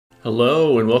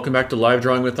Hello and welcome back to Live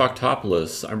Drawing with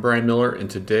Octopolis. I'm Brian Miller and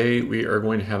today we are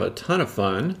going to have a ton of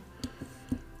fun.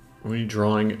 We're going to be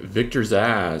drawing Victor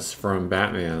Zsasz from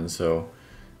Batman, so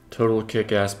total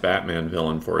kick-ass Batman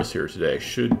villain for us here today.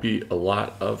 Should be a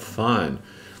lot of fun.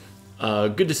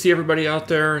 Good to see everybody out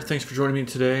there. Thanks for joining me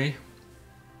today.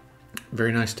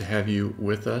 Very nice to have you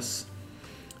with us.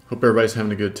 Hope everybody's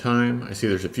having a good time. I see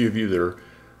there's a few of you that are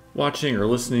watching or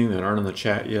listening that aren't on the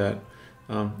chat yet.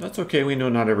 That's okay. We know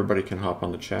not everybody can hop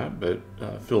on the chat, but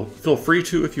feel free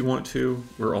to if you want to.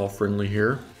 We're all friendly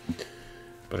here.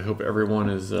 But I hope everyone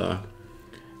is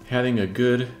having a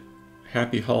good,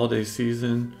 happy holiday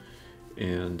season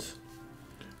and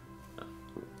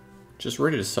just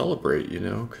ready to celebrate, you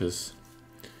know, because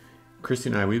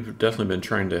Christy and I, we've definitely been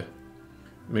trying to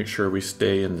make sure we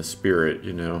stay in the spirit,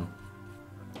 you know,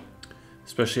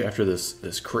 especially after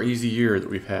this crazy year that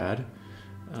we've had.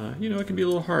 You know, it can be a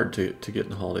little hard to get in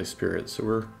the holiday spirit, so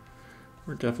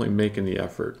we're definitely making the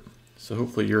effort. So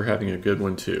hopefully you're having a good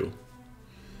one too.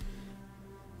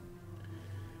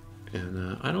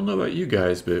 And I don't know about you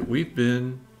guys, but we've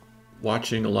been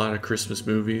watching a lot of Christmas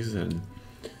movies and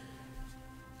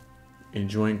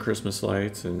enjoying Christmas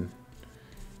lights, and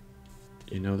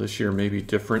you know, this year may be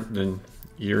different than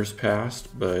years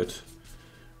past, but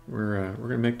we're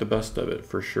gonna make the best of it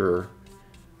for sure.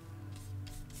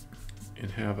 And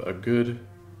have a good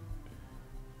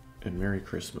and Merry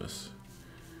Christmas.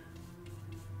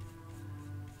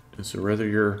 And so whether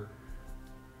you're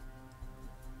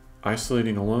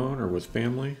isolating alone or with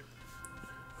family,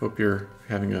 hope you're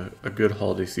having a good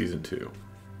holiday season too.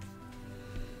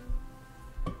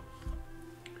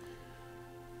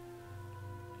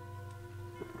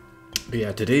 But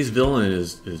yeah, today's villain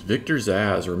is Victor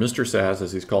Zsasz, or Mr. Zsasz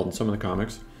as he's called in some of the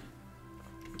comics.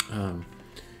 And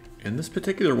this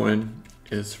particular one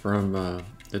is from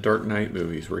the Dark Knight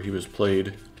movies, where he was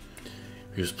played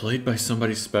by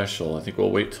somebody special. I think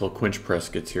we'll wait till Quinch Press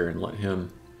gets here and let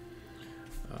him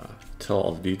tell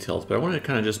all the details. But I wanted to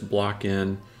kind of just block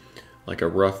in like a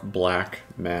rough black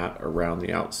mat around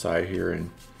the outside here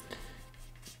and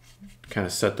kind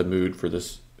of set the mood for the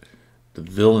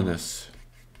villainous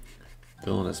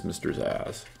Mr.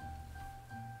 Zsasz.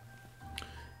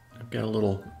 I've got a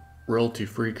little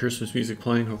royalty-free Christmas music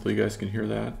playing. Hopefully you guys can hear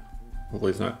that.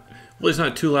 Hopefully it's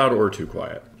not too loud or too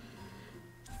quiet.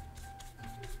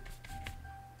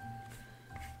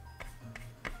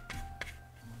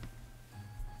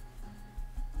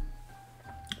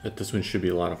 But this one should be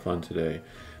a lot of fun today.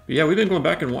 But yeah, we've been going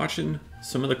back and watching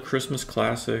some of the Christmas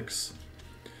classics.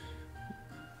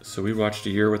 So we watched A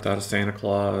Year Without a Santa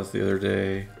Claus the other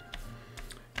day.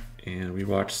 And we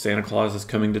watched Santa Claus is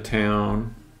Coming to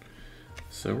Town.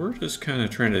 So we're just kind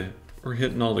of we're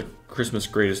hitting all the Christmas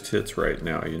greatest hits right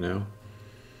now, you know,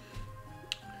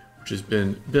 which has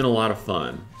been a lot of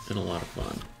fun. So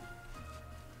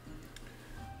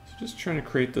just trying to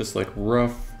create this like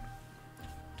rough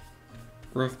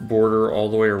border all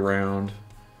the way around.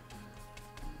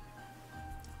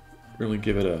 Really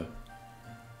give it a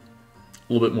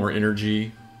little bit more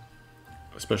energy,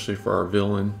 especially for our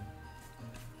villain.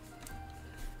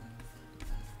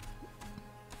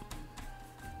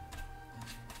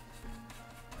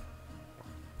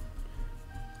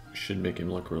 Should make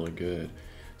him look really good.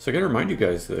 So I gotta remind you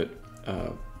guys that, you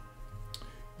know,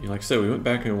 like I said, we went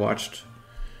back and watched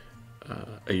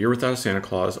A Year Without a Santa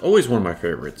Claus. Always one of my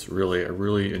favorites, really. I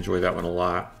really enjoy that one a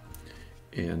lot.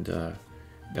 And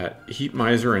that Heat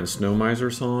Miser and Snow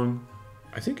Miser song,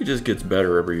 I think it just gets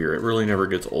better every year. It really never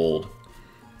gets old.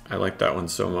 I like that one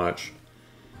so much.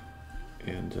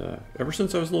 And ever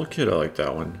since I was a little kid, I like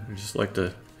that one. I just like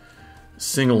to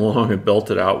sing along and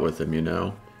belt it out with him, you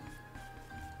know.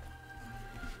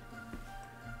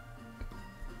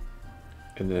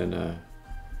 And then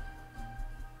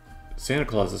Santa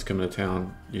Claus is Coming to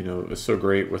Town, you know, is so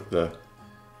great with the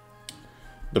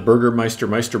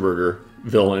Meisterburger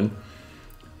villain.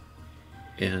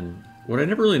 And what I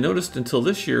never really noticed until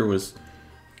this year was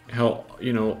how,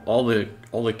 you know, all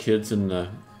the kids in the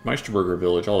Meisterburger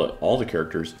village, all the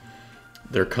characters,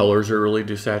 their colors are really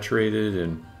desaturated,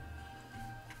 and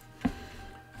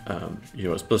you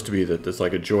know, it's supposed to be that it's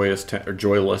like a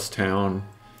joyless town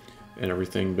and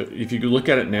everything, but if you look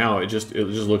at it now, it just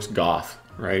looks goth,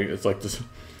 right? It's like this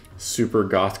super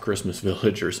goth Christmas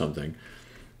village or something.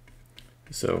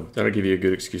 So that'll give you a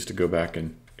good excuse to go back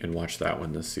and watch that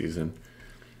one this season,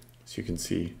 so you can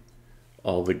see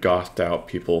all the gothed out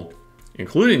people,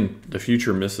 including the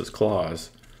future Mrs.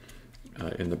 Claus,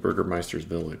 in the Burgermeister's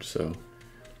village. So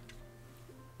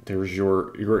there's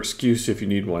your excuse if you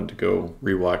need one to go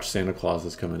rewatch Santa Claus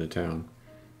is Coming to Town.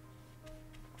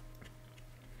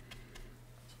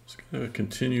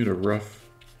 Continue to rough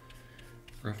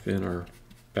in our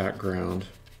background,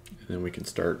 and then we can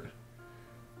start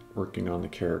working on the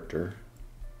character.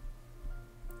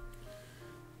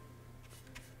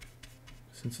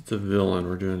 Since it's a villain,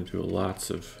 we're going to do lots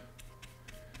of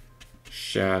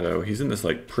shadow. He's in this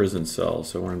like prison cell,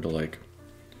 so I want him to like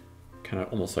kind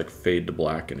of almost like fade to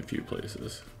black in a few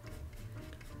places.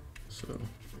 So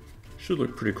should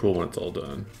look pretty cool when it's all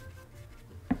done.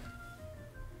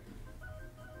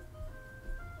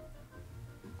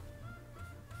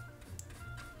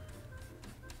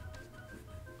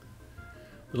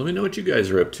 Let me know what you guys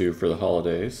are up to for the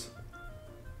holidays.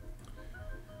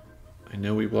 I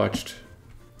know we watched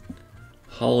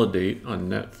Holiday on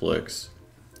Netflix,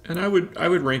 and I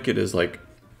would rank it as like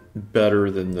better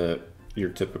than your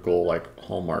typical like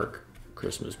Hallmark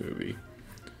Christmas movie.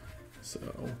 So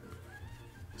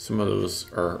some of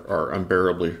those are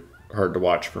unbearably hard to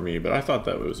watch for me, but I thought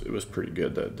that it was pretty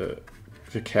good. That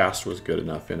the cast was good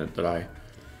enough in it that I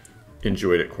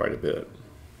enjoyed it quite a bit.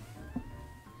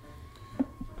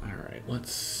 All right,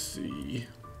 let's see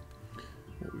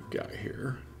what we've got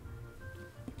here.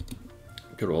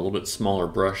 Go to a little bit smaller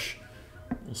brush.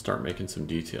 We'll start making some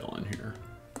detail in here.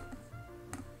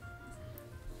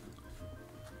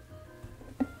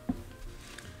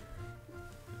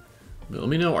 Let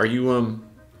me know, are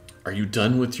you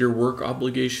done with your work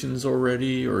obligations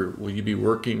already, or will you be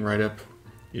working right up,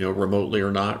 remotely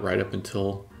or not, right up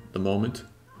until the moment?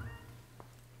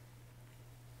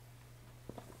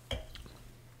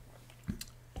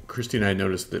 Christy and I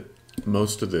noticed that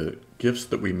most of the gifts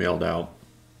that we mailed out,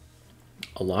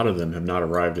 a lot of them have not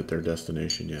arrived at their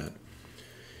destination yet.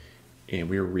 And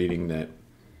we were reading that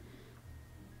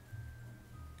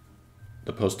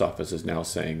the post office is now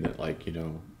saying that, like,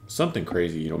 something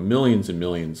crazy, millions and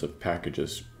millions of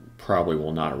packages probably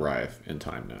will not arrive in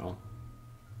time now.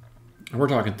 And we're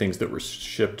talking things that were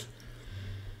shipped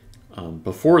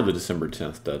before the December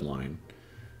 10th deadline.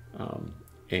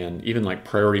 And even like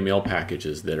priority mail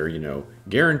packages that are,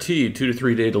 guaranteed 2 to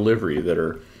 3 day delivery that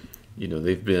are,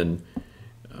 they've been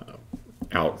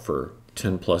out for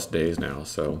 10 plus days now.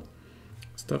 So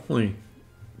it's definitely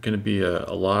going to be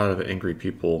a lot of angry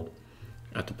people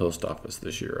at the post office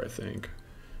this year, I think.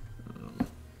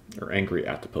 Or angry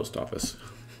at the post office.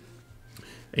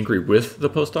 Angry with the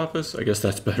post office? I guess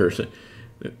that's better.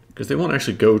 Because they won't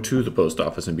actually go to the post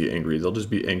office and be angry. They'll just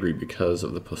be angry because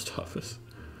of the post office.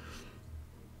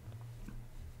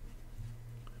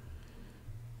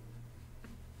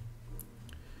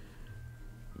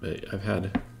 But I've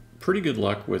had pretty good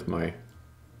luck with my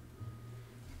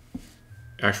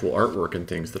actual artwork and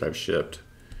things that I've shipped.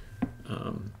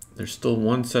 There's still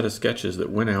one set of sketches that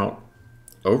went out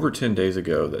over 10 days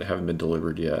ago that haven't been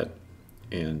delivered yet.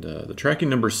 And the tracking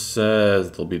number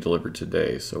says they'll be delivered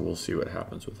today, so we'll see what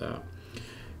happens with that.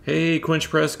 Hey, Quench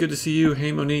Press, good to see you.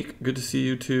 Hey, Monique, good to see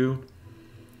you too.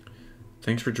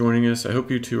 Thanks for joining us. I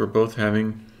hope you two are both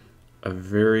having a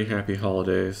very happy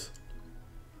holidays.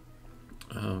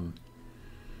 I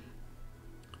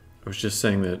was just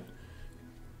saying that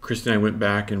Christy and I went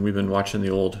back and we've been watching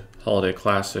the old holiday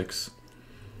classics.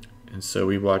 And so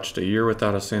we watched A Year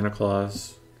Without a Santa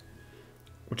Claus,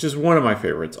 which is one of my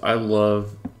favorites. I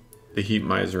love the Heat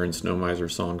Miser and Snow Miser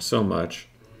songs so much,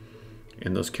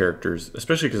 and those characters,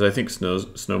 especially because I think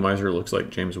Snow Miser looks like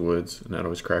James Woods, and that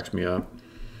always cracks me up.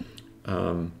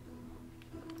 And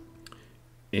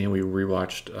we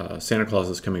rewatched Santa Claus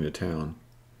is Coming to Town,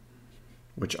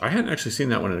 which I hadn't actually seen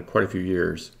that one in quite a few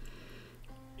years.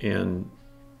 And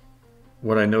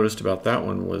what I noticed about that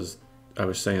one was I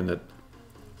was saying that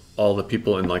all the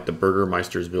people in like the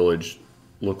Burgermeister's village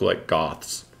look like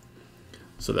goths.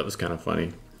 So that was kind of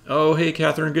funny. Oh, hey,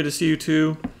 Catherine, good to see you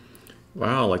too.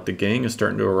 Wow, like the gang is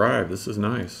starting to arrive. This is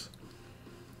nice.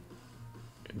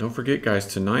 And don't forget, guys,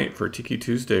 tonight for Tiki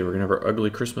Tuesday, we're going to have our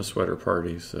ugly Christmas sweater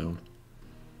party. So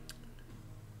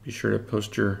be sure to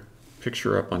post your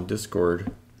picture up on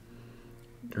Discord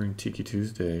during Tiki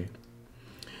Tuesday.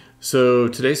 So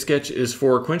today's sketch is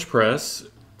for Quench Press.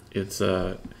 It's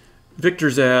Victor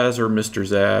Zsasz or Mr.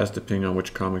 Zsasz, depending on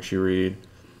which comics you read.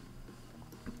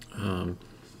 And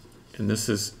this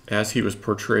is as he was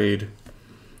portrayed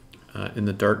in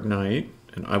The Dark Knight.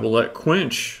 And I will let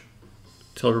Quench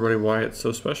tell everybody why it's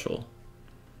so special.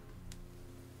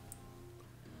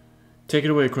 Take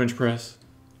it away, Quench Press.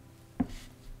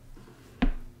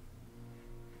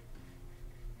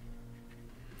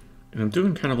 And I'm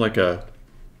doing kind of like a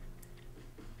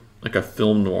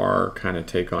film noir kind of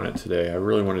take on it today. I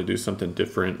really want to do something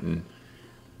different and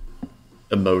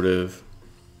emotive.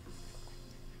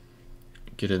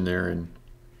 Get in there and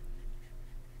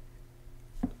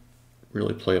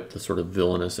really play up the sort of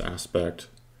villainous aspect.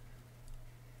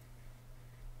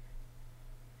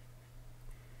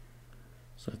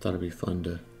 So I thought it'd be fun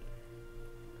to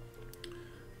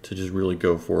just really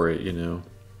go for it, you know.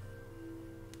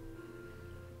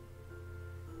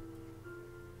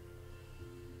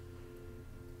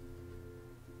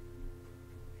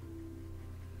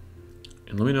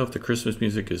 And let me know if the Christmas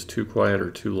music is too quiet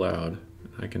or too loud.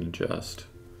 I can adjust.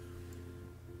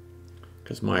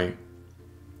 Because my...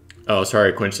 Oh,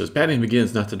 sorry, Quench says, Batman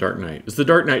Begins, not The Dark Knight. It's the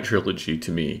Dark Knight trilogy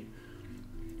to me.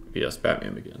 Yes,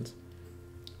 Batman Begins.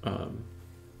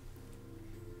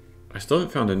 I still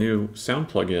haven't found a new sound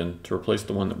plug-in to replace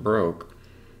the one that broke.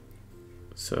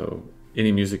 So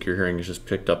any music you're hearing is just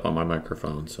picked up on my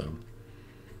microphone, so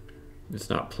it's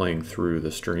not playing through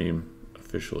the stream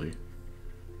officially.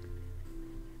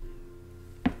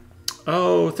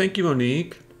 Oh, thank you,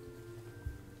 Monique.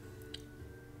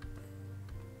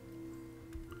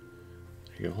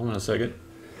 There you go. Hold on a second.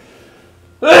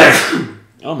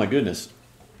 Oh my goodness.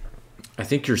 I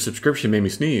think your subscription made me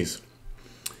sneeze.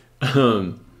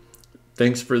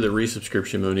 Thanks for the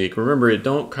resubscription, Monique. Remember, it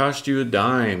don't cost you a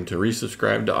dime to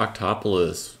resubscribe to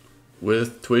Octopolis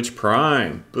with Twitch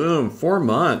Prime. Boom, 4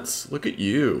 months. Look at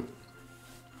you.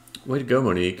 Way to go,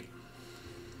 Monique.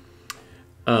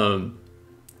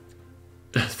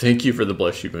 Thank you for the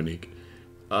bless you, Monique.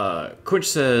 Quitch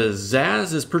says,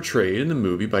 Zsasz is portrayed in the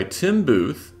movie by Tim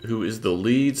Booth, who is the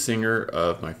lead singer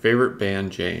of my favorite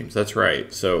band, James. That's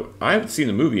right. So I haven't seen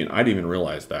the movie, and I didn't even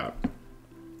realize that.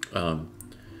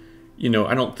 You know,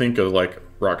 I don't think of, like,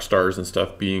 rock stars and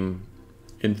stuff being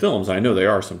in films. I know they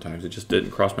are sometimes. It just didn't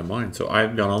cross my mind. So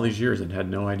I've gone all these years and had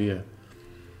no idea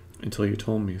until you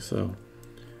told me. So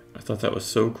I thought that was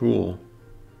so cool.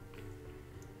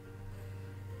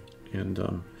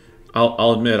 And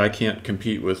I'll admit I can't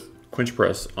compete with Quench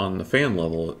Press on the fan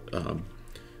level,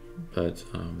 but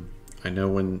I know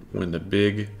when the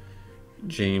big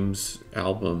James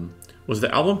album, was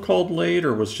the album called Late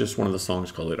or was just one of the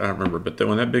songs called Late? I don't remember, but then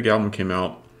when that big album came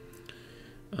out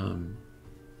in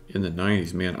the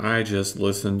 90s, man, I just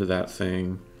listened to that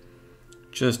thing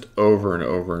just over and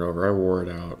over and over. I wore it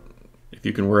out. If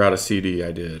you can wear out a CD,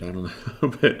 I did. I don't know,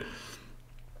 but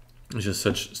it's just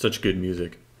such good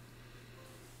music.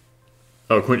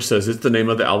 Oh, Quench says, it's the name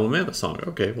of the album and the song.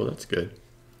 Okay, well, that's good.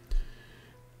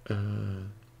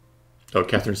 Oh,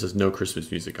 Catherine says, no Christmas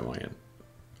music on my end.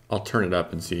 I'll turn it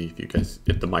up and see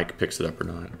if the mic picks it up or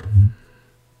not.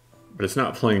 But it's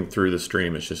not playing through the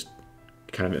stream. It's just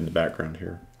kind of in the background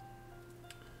here.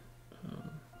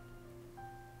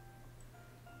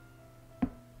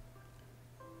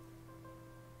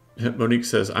 Monique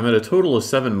says, I'm at a total of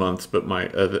 7 months, but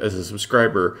as a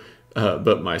subscriber,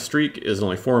 but my streak is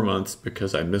only 4 months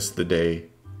because I missed the day.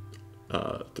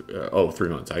 3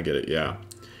 months. I get it. Yeah.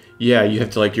 Yeah, you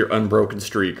have to like your unbroken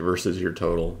streak versus your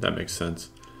total. That makes sense.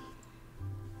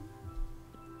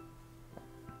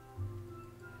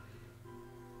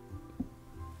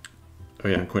 Oh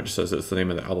yeah, and Quench says it's the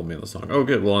name of the album and the song. Oh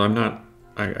good. Well,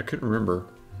 I couldn't remember.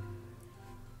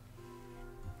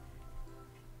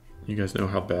 You guys know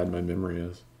how bad my memory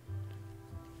is.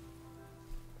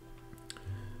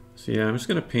 So yeah, I'm just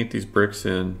gonna paint these bricks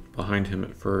in behind him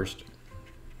at first.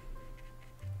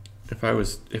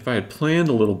 If I had planned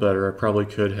a little better, I probably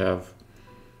could have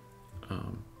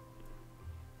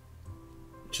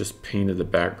just painted the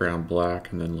background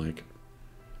black and then like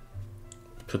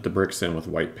put the bricks in with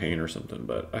white paint or something.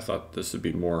 But I thought this would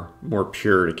be more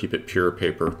pure to keep it pure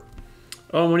paper.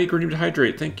 Oh, Monique, redeemed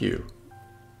hydrate. Thank you.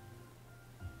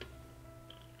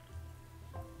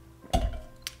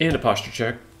 And a posture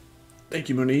check. Thank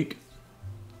you, Monique.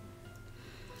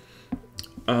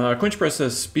 Quench Press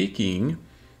says, speaking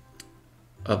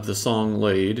of the song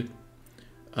Laid,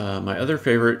 my other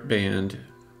favorite band,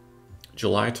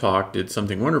 July Talk, did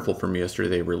something wonderful for me yesterday.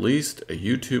 They released a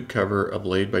YouTube cover of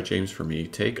Laid by James for me.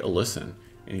 Take a listen.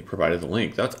 And he provided the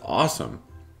link. That's awesome.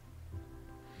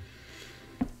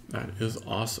 That is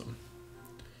awesome.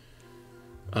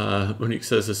 Monique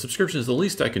says, the subscription is the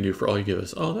least I can do for all you give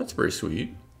us. Oh, that's very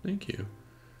sweet. Thank you.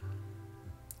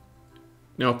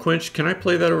 Now, Quench, can I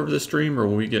play that over the stream or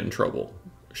will we get in trouble?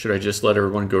 Should I just let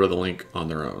everyone go to the link on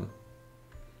their own?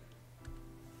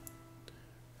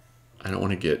 I don't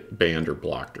want to get banned or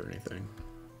blocked or anything.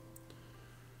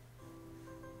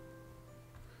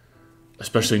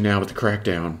 Especially now with the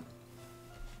crackdown.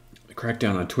 The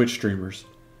crackdown on Twitch streamers.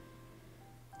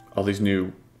 All these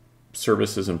new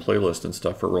services and playlists and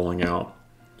stuff are rolling out.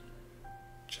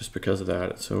 Just because of that,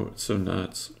 it's so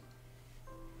nuts.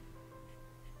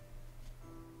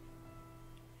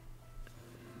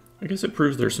 I guess it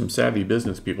proves there's some savvy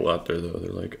business people out there, though.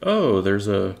 They're like, oh, there's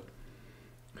a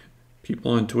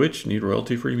People on Twitch need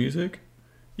royalty-free music.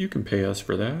 You can pay us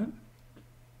for that.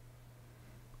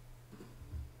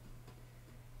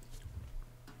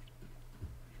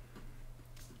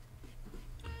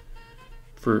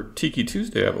 For Tiki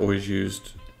Tuesday, I've always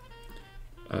used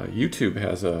YouTube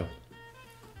has a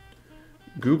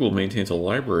Google maintains a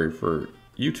library for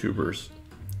YouTubers,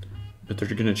 but they're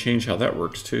going to change how that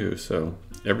works too. So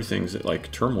everything's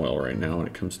like turmoil right now when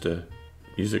it comes to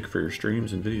music for your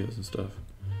streams and videos and stuff.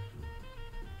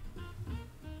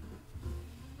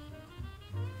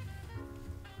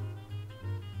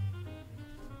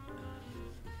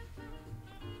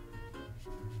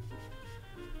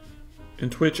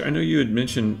 And Twitch, I know you had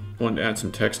mentioned wanting to add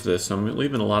some text to this, so I'm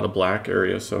leaving a lot of black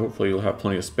area, so hopefully you'll have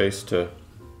plenty of space to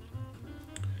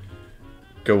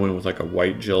go in with like a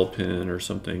white gel pen or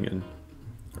something, and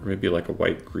or maybe like a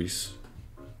white grease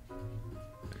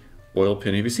oil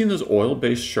pen. Have you seen those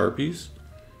oil-based Sharpies?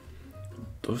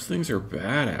 Those things are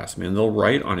badass, man. They'll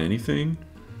write on anything,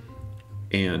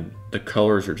 and the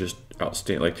colors are just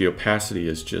outstanding. Like the opacity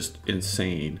is just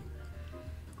insane.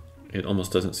 It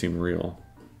almost doesn't seem real.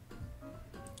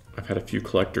 I've had a few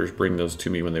collectors bring those to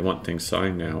me when they want things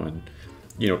signed now, and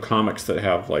you know, comics that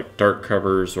have like dark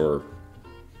covers or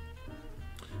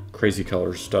crazy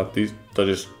color stuff, they're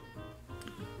just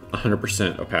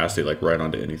 100% opacity, like right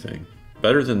onto anything.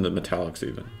 Better than the metallics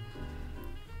even,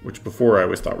 which before I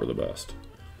always thought were the best.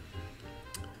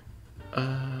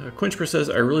 Quinchper says,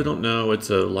 I really don't know. It's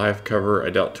a live cover. I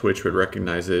doubt Twitch would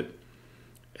recognize it,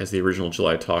 as the original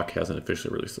July Talk hasn't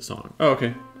officially released the song. Oh,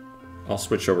 okay. I'll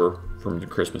switch over from the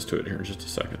Christmas to it here in just a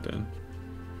second then.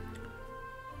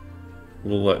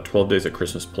 We'll let 12 Days of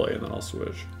Christmas play and then I'll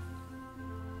switch.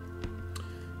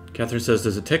 Catherine says,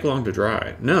 does it take long to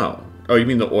dry? No. Oh, you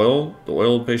mean the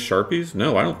oil-based Sharpies?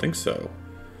 No, I don't think so.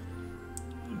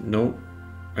 No.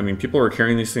 I mean, people are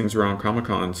carrying these things around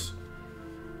Comic-Cons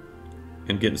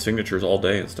and getting signatures all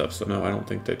day and stuff, so no, I don't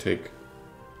think they take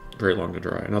very long to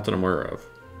dry. Not that I'm aware of.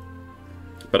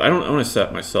 But I don't own a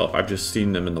set myself. I've just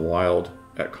seen them in the wild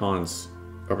at cons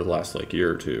over the last like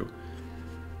year or two.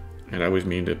 And I always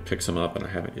mean to pick some up and I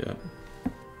haven't yet.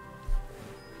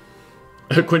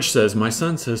 Quinch says, my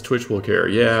son says Twitch will care.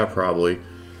 Yeah, probably.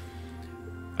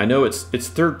 I know it's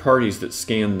third parties that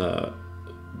scan the...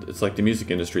 It's like the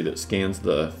music industry that scans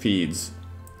the feeds.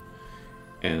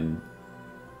 And,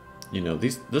 you know,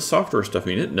 this software stuff, I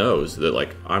mean, it knows that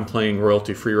like I'm playing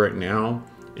royalty free right now.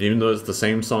 And even though it's the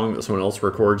same song that someone else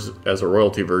records as a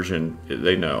royalty version,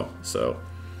 they know. So,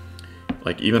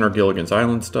 like even our Gilligan's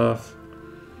Island stuff,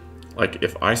 like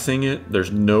if I sing it, there's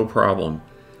no problem.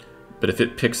 But if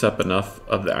it picks up enough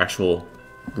of the actual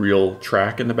real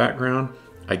track in the background,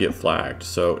 I get flagged.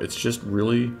 So it's just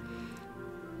really,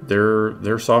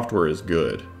 their software is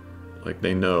good. Like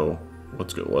they know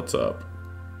what's good, what's up.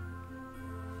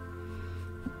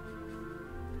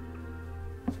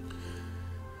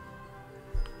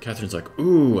 Catherine's like,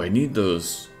 ooh, I need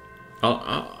those.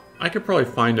 I could probably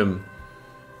find them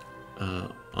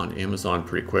on Amazon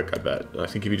pretty quick, I bet. I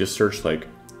think if you just search like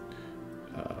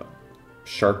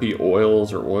Sharpie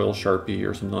oils or oil Sharpie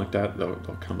or something like that, they'll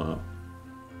come up.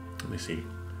 Let me see.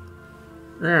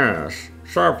 Yes,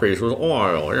 Sharpies with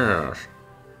oil, yes.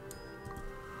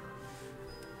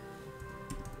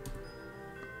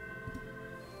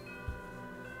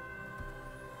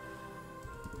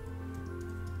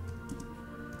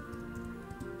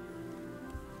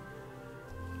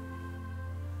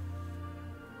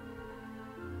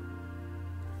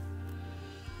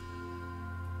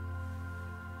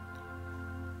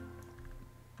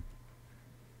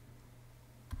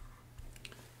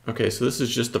 Okay, so this is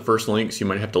just the first link, so you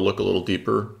might have to look a little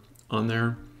deeper on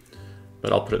there,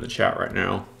 but I'll put it in the chat right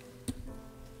now.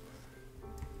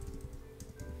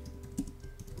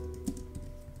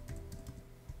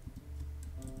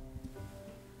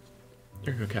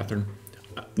 There you go, Catherine.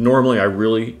 Normally, I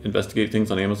really investigate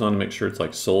things on Amazon to make sure it's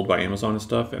like sold by Amazon and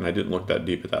stuff, and I didn't look that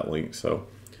deep at that link, so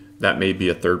that may be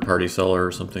a third-party seller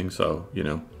or something, so, you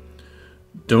know,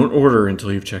 don't order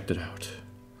until you've checked it out.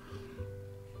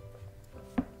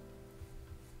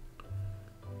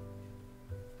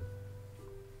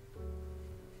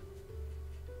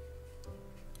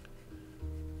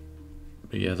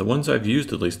 But yeah, the ones I've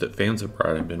used, at least that fans have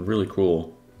brought, have been really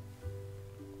cool.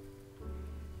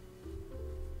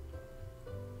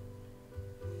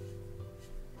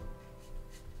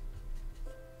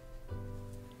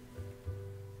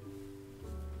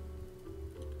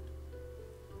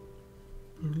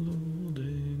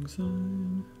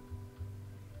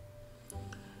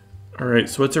 All right,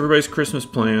 so what's everybody's Christmas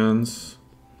plans?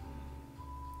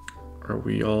 Are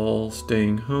we all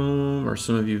staying home? Are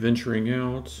some of you venturing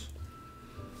out?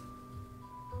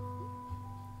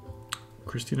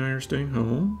 Christy and I are staying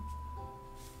home.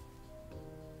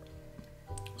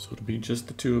 So it'll be just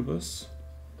the two of us.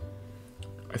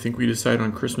 I think we decided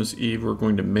on Christmas Eve we're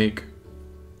going to make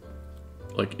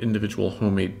like individual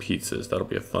homemade pizzas. That'll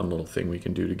be a fun little thing we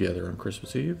can do together on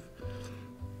Christmas Eve.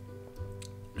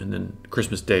 And then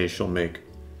Christmas Day she'll make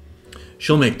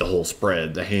the whole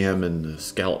spread, the ham and the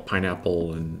scalloped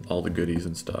pineapple and all the goodies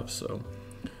and stuff. So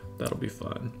that'll be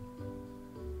fun.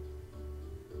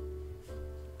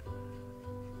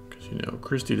 Because you know,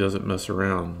 Christy doesn't mess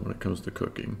around when it comes to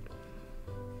cooking.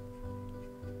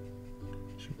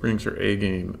 She brings her A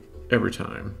game every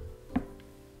time.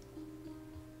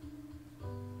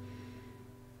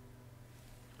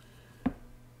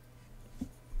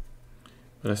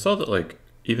 But I saw that, like,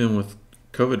 even with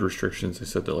COVID restrictions, they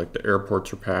said that, like, the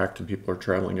airports are packed and people are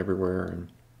traveling everywhere. And,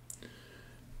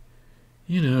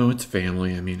 you know, it's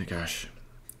family. I mean, gosh,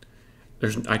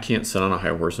 I can't sit on a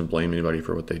high horse and blame anybody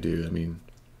for what they do. I mean,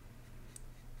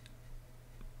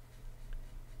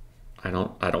 I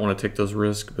don't want to take those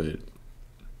risks, but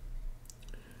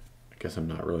I guess I'm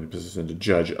not really in a position to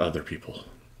judge other people.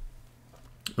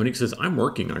 Monique says, I'm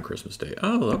working on Christmas Day.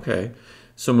 Oh, okay.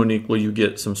 So, Monique, will you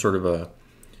get some sort of a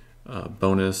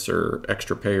bonus or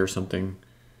extra pay or something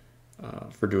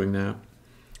for doing that?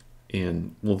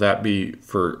 And will that be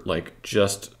for like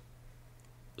just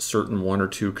certain one or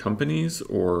two companies,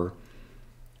 or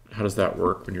how does that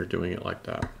work when you're doing it like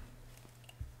that?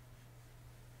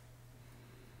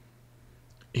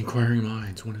 Inquiring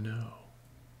minds want to know.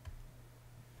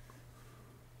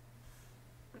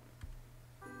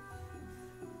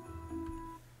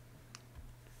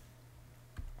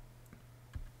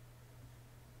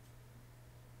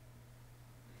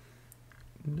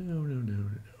 No.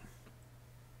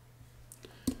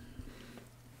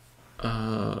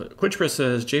 Quinchpress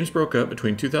says, James broke up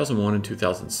between 2001 and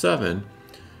 2007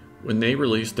 when they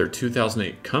released their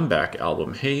 2008 comeback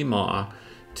album, Hey Ma.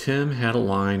 Tim had a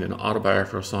line, an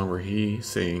autobiographical song where he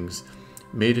sings,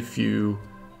 made a few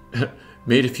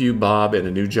bob and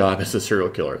a new job as a serial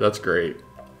killer. That's great.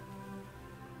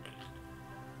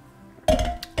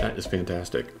 That is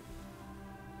fantastic.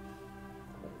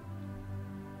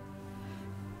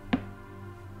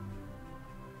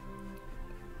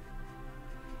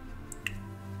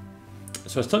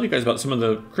 So I was telling you guys about some of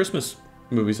the Christmas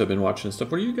movies I've been watching and stuff.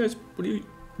 What are you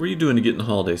doing to get in the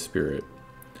holiday spirit?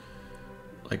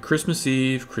 Like Christmas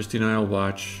Eve, Christy and I will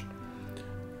watch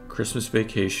Christmas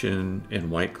Vacation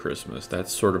and White Christmas.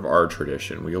 That's sort of our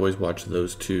tradition. We always watch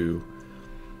those two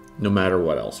no matter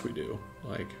what else we do.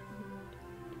 Like,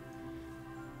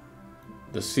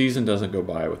 the season doesn't go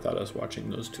by without us watching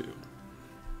those two.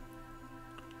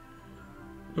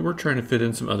 But we're trying to fit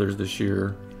in some others this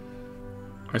year.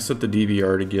 I set the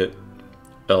DVR to get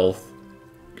Elf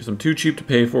because I'm too cheap to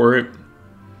pay for it.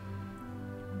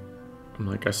 I'm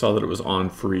like, I saw that it was on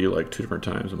free like 2 different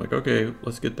times. I'm like, okay,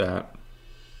 let's get that.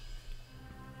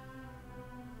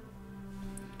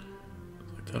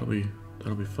 Like,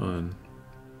 that'll be fun.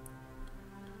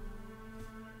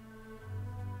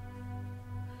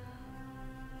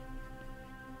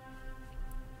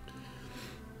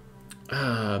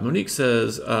 Monique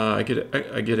says, I get a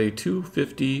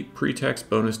 $250 pre-tax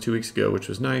bonus 2 weeks ago, which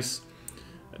was nice.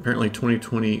 Apparently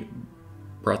 2020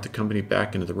 brought the company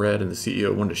back into the red and the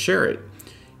CEO wanted to share it.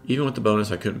 Even with the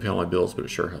bonus, I couldn't pay all my bills, but it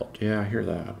sure helped. Yeah, I hear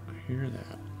that.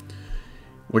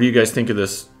 What do you guys think of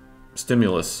this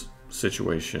stimulus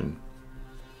situation?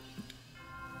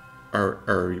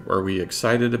 Are we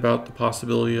excited about the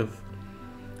possibility of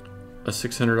a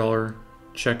 $600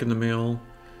 check in the mail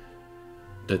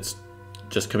that's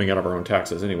just coming out of our own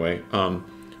taxes anyway?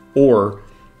 Or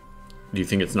do you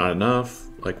think it's not enough?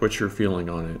 Like, what's your feeling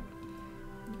on it?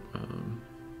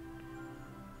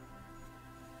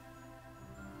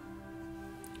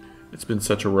 It's been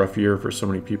such a rough year for so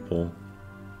many people.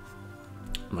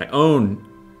 My own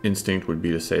instinct would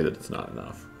be to say that it's not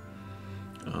enough.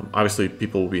 Obviously,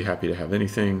 people will be happy to have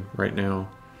anything right now,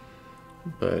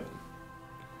 but,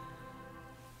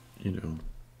 you know,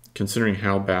 considering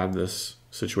how bad this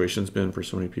situation's been for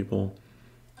so many people,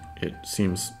 it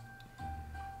seems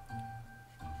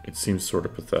sort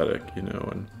of pathetic, you know.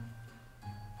 And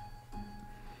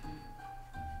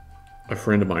a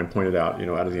friend of mine pointed out, you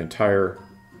know, out of the entire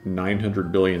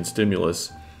 900 billion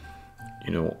stimulus,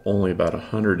 you know, only about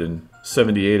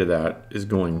 178 of that is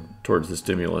going towards the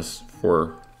stimulus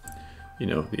for, you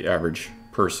know, the average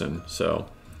person. So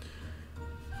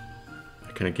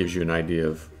it kind of gives you an idea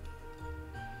of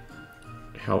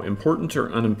how important or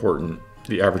unimportant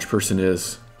the average person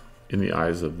is in the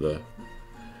eyes of the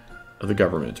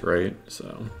government, right?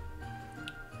 So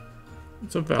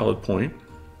it's a valid point.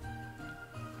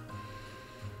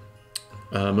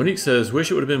 Monique says, wish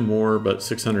it would have been more, but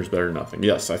 600 is better than nothing.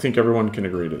 Yes, I think everyone can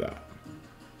agree to that.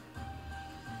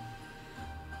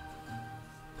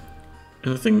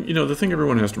 And the thing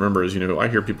everyone has to remember is, I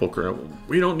hear people cry,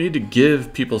 we don't need to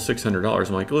give people $600.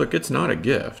 I'm like, look, it's not a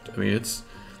gift. I mean, it's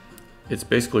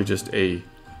basically just a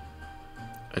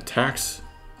tax.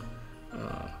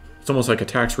 It's almost like a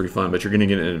tax refund, but you're getting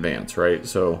it in advance, right?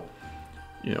 So,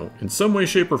 in some way,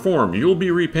 shape, or form, you'll be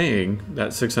repaying that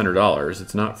 $600.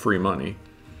 It's not free money.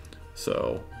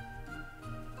 So,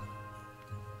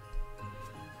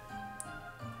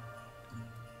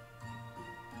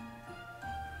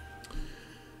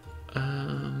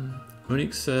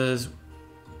 Monique says,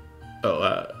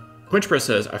 Quench Press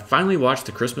says, I finally watched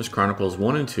the Christmas Chronicles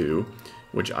 1 and 2,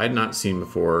 which I'd not seen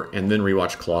before, and then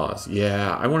rewatched Claus.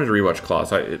 Yeah, I wanted to rewatch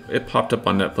Claus. It popped up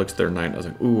on Netflix the other night, and I was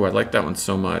like, ooh, I like that one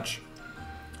so much.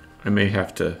 I may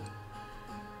have to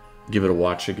give it a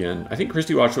watch again. I think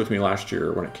Christy watched it with me last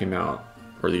year when it came out,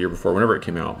 or the year before, whenever it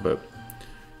came out, but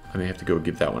I may have to go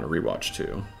give that one a rewatch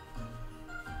too.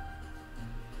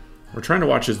 We're trying to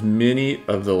watch as many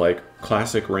of the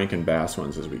classic Rankin Bass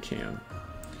ones as we can.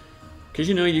 Because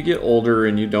you get older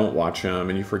and you don't watch them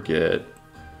and you forget.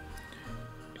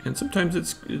 And sometimes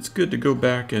it's good to go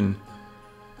back and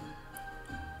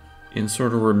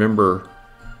sort of remember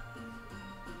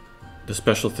the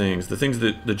special things,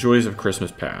 the joys of Christmas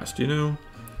past,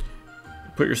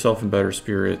 Put yourself in better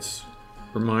spirits,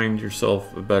 remind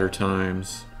yourself of better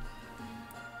times,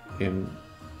 and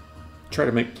try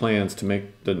to make plans to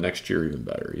make the next year even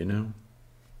better,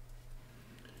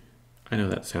 I know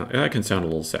that can sound a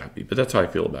little sappy, but that's how I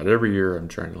feel about it. Every year I'm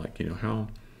trying to how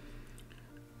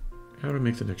to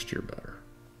make the next year better.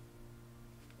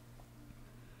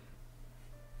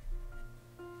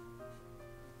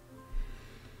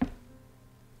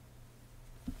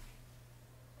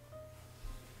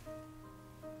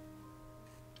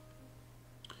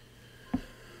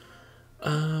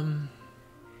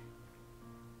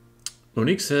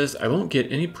 Monique says, I won't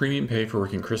get any premium pay for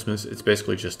working Christmas. It's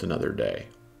basically just another day.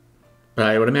 But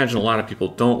I would imagine a lot of people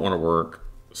don't want to work,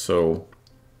 so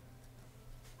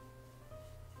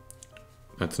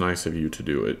that's nice of you to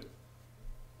do it.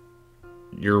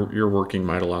 Your working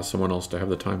might allow someone else to have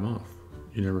the time off.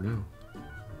 You never know.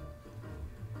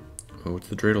 Oh, it's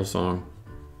the dreidel song.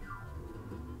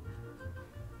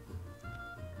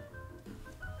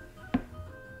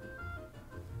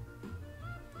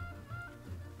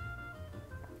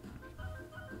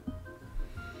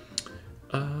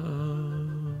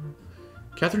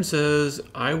 Catherine says,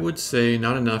 I would say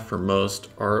not enough for most.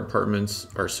 Our apartments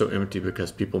are so empty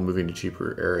because people moving to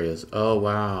cheaper areas. Oh,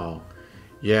 wow.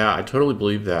 Yeah, I totally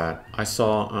believe that. I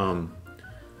saw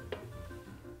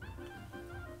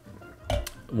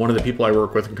one of the people I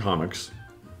work with in comics,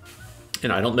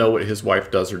 and I don't know what his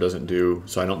wife does or doesn't do,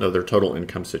 so I don't know their total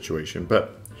income situation,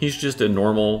 but he's just a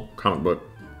normal comic book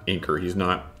inker. He's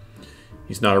not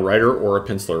a writer or a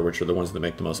penciler, which are the ones that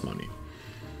make the most money.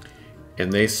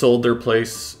 And they sold their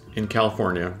place in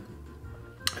California.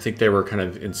 I think they were kind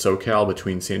of in SoCal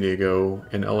between San Diego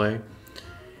and LA.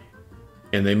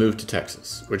 And they moved to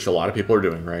Texas, which a lot of people are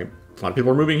doing, right? A lot of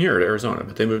people are moving here to Arizona,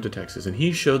 but they moved to Texas. And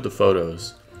he showed the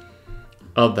photos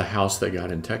of the house they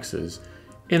got in Texas.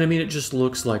 And I mean, it just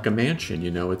looks like a mansion,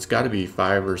 It's got to be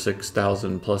 5,000 or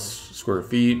 6,000 plus square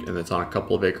feet. And it's on a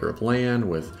couple of acres of land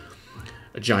with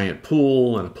a giant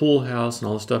pool and a pool house and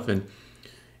all this stuff. And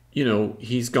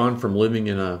he's gone from living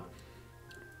in a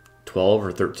 12 or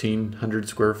 1,300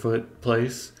 square foot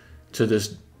place to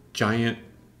this giant,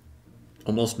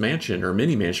 almost mansion or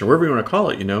mini mansion, whatever you want to call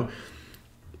it, And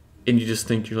you just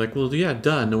think, you're like, well, yeah,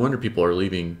 duh. No wonder people are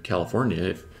leaving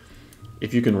California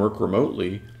if you can work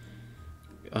remotely.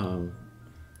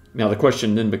 Now the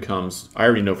question then becomes, I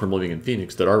already know from living in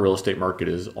Phoenix that our real estate market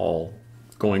is all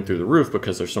going through the roof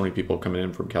because there's so many people coming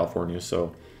in from California.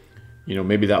 So,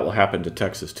 maybe that will happen to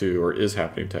Texas too, or is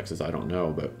happening to Texas. I don't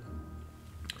know, but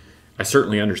I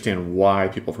certainly understand why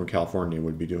people from California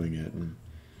would be doing it. And,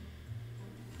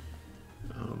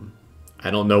 I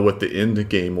don't know what the end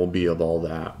game will be of all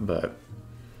that, but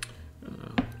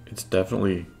it's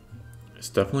definitely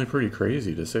pretty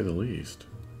crazy to say the least.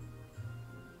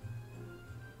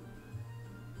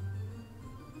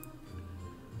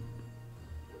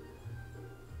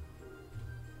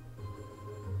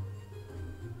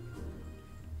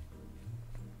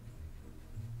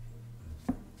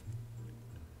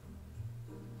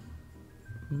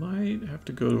 Might have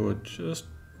to just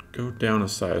go down a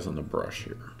size on the brush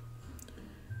here.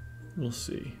 We'll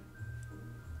see.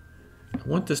 I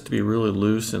want this to be really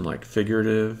loose and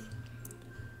figurative.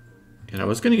 And I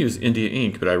was going to use India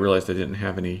ink, but I realized I didn't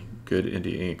have any good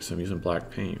India ink, so I'm using black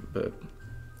paint. But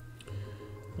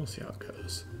We'll see how it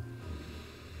goes.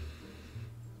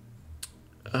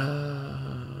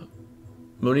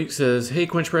 Monique says, "Hey,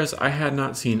 Quench Press, I had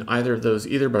not seen either of those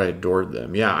either, but I adored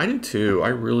them." Yeah, I did too.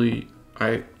 I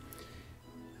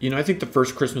think the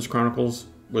first Christmas Chronicles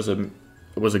was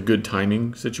a good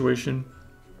timing situation,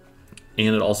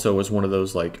 and it also was one of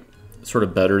those like sort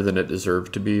of better than it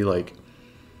deserved to be. Like,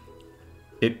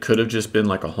 it could have just been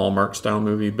like a Hallmark style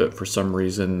movie, but for some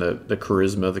reason the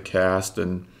charisma of the cast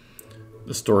and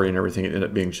the story and everything, it ended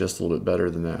up being just a little bit better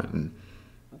than that. And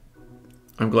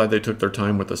I'm glad they took their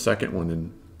time with the second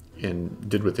one and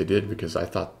did what they did, because I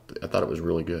thought it was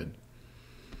really good.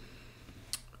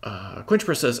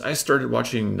 Quinchpress says, "I started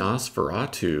watching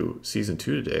Nosferatu season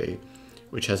 2 today,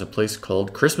 which has a place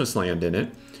called Christmasland in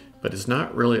it, but it's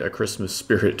not really a Christmas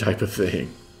spirit type of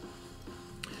thing."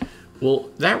 Well,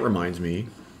 that reminds me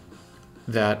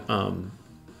that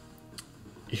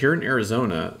here in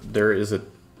Arizona, there is a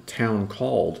town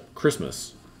called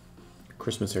Christmas,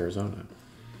 Arizona.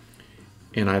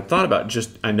 And I thought about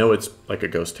I know it's like a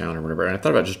ghost town or whatever, and I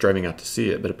thought about just driving out to see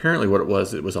it, but apparently what it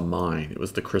was a mine. It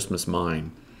was the Christmas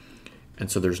mine. And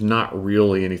so there's not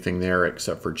really anything there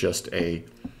except for just an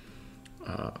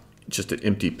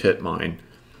empty pit mine.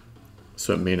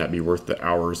 So it may not be worth the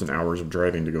hours and hours of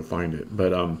driving to go find it.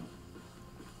 But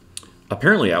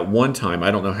apparently at one time,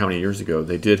 I don't know how many years ago,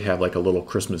 they did have like a little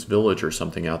Christmas village or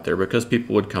something out there, because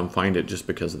people would come find it just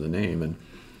because of the name. And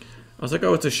I was like,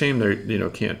 oh, it's a shame they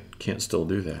can't still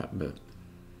do that. But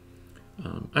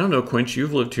I don't know, Quinch,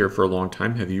 you've lived here for a long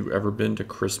time. Have you ever been to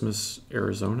Christmas,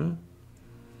 Arizona?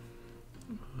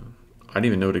 I didn't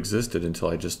even know it existed until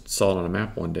I just saw it on a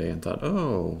map one day and thought,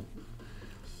 oh.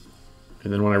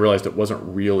 And then when I realized it wasn't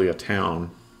really a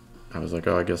town, I was like,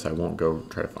 oh, I guess I won't go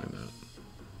try to find that.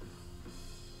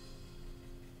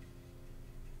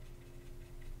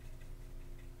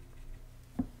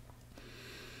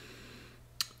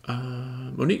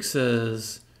 Monique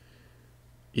says,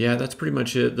 "Yeah, that's pretty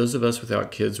much it. Those of us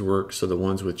without kids work so the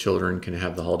ones with children can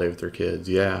have the holiday with their kids."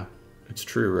 Yeah, it's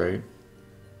true, right?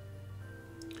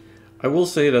 I will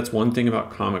say that's one thing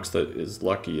about comics that is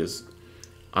lucky is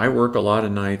I work a lot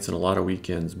of nights and a lot of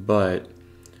weekends, but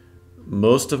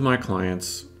most of my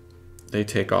clients, they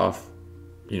take off,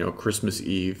 Christmas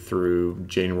Eve through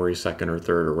January 2nd or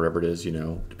 3rd or whatever it is,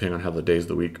 depending on how the days of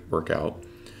the week work out.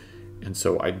 And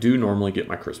so I do normally get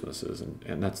my Christmases,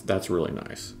 and that's really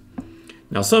nice.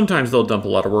 Now, sometimes they'll dump a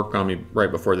lot of work on me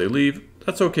right before they leave.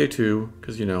 That's okay too,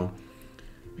 because,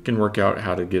 we can work out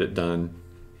how to get it done.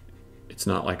 It's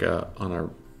not like on a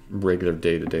regular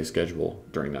day-to-day schedule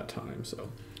during that time. So,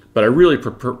 but I really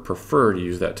prefer to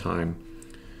use that time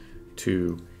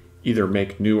to either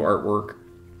make new artwork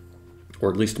or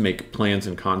at least make plans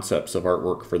and concepts of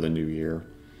artwork for the new year.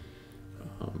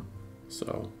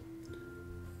 So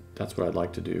that's what I'd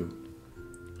like to do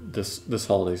this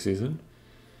holiday season.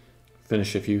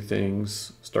 Finish a few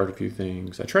things, start a few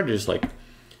things. I try to just like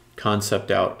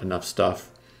concept out enough stuff.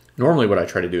 Normally what I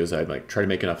try to do is I try to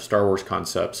make enough Star Wars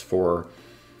concepts for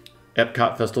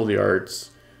Epcot Festival of the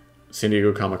Arts, San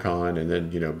Diego Comic-Con, and then,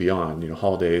 beyond,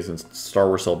 holidays and Star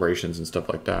Wars celebrations and stuff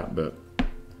like that. But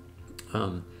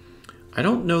I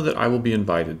don't know that I will be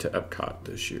invited to Epcot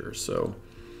this year. So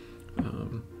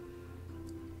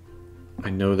I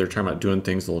know they're talking about doing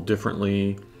things a little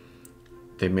differently.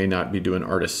 They may not be doing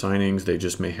artist signings. They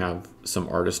just may have some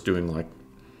artists doing like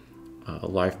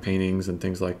live paintings and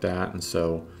things like that. And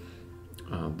so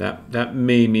that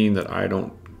may mean that I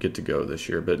don't get to go this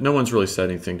year, but no one's really said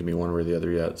anything to me one way or the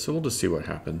other yet. So we'll just see what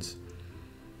happens.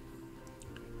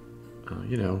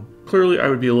 Clearly I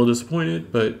would be a little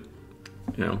disappointed, but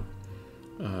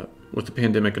with the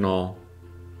pandemic and all,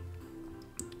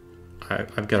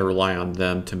 I've got to rely on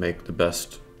them to make the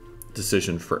best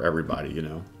decision for everybody,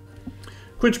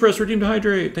 Quinch Press, redeemed to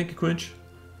hydrate. Thank you, Quinch.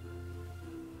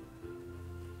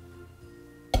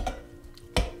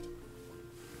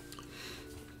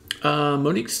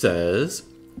 Monique says,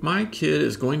 "My kid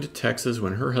is going to Texas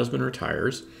when her husband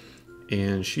retires,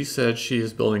 and she said she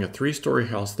is building a 3-story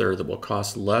house there that will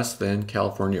cost less than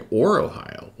California or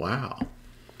Ohio." Wow.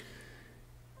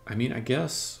 I mean, I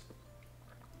guess,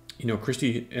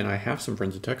 Christy and I have some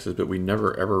friends in Texas, but we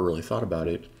never ever really thought about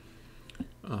it.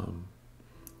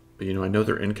 But, I know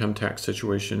their income tax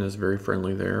situation is very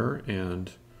friendly there,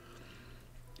 and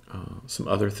some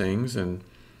other things. And,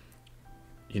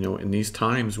 in these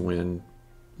times when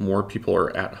more people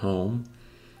are at home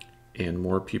and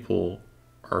more people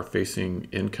are facing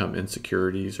income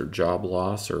insecurities or job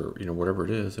loss or, whatever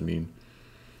it is, I mean,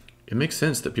 it makes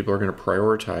sense that people are going to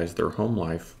prioritize their home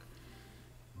life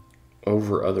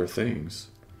over other things.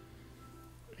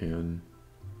 And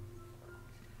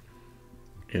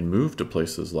and move to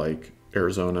places like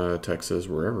Arizona, Texas,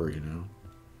 wherever, you know.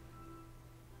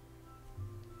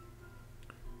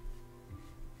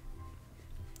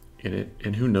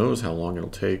 And who knows how long it'll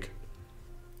take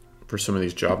for some of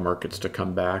these job markets to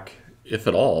come back, if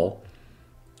at all,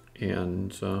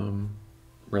 and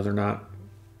whether or not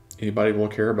anybody will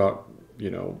care about,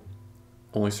 you know,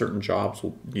 only certain jobs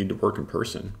will need to work in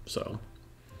person. So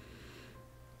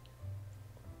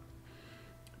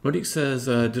Monique says,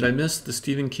 did I miss the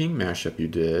Stephen King mashup you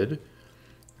did?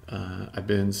 I've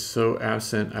been so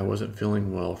absent, I wasn't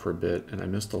feeling well for a bit, and I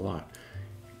missed a lot.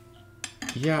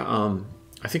 Yeah,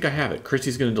 I think I have it.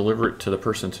 Christy's going to deliver it to the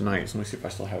person tonight, so let me see if I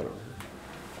still have it over here.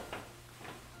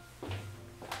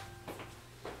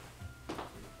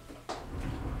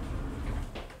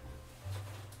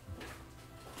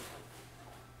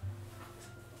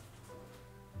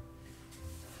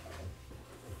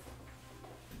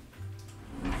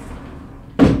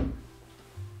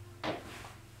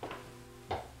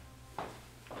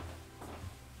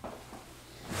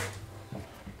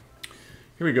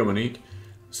 Here we go, Monique.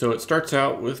 So it starts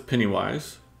out with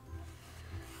Pennywise,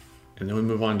 and then we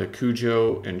move on to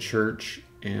Cujo and Church,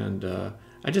 and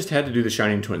I just had to do the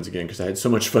Shining Twins again because I had so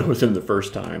much fun with them the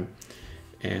first time,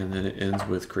 and then it ends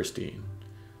with Christine.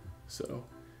 So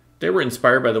they were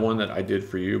inspired by the one that I did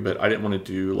for you, but I didn't want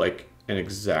to do like an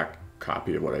exact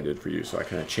copy of what I did for you, so I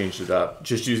kind of changed it up,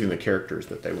 just using the characters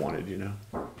that they wanted, you know.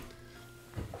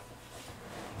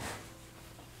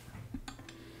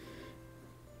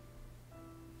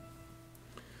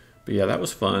 But yeah, that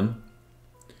was fun.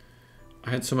 I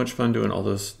had so much fun doing all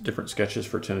those different sketches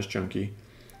for Tennis Junkie,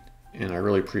 and I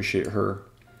really appreciate her,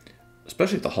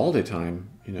 especially at the holiday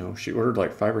time. You know, she ordered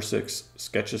like 5 or 6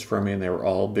 sketches from me, and they were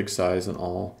all big size and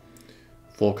all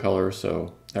full color,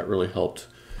 so that really helped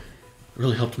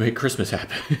make Christmas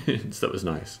happen. So that was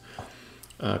nice.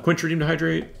 Quench Redeemed to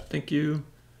Hydrate, thank you.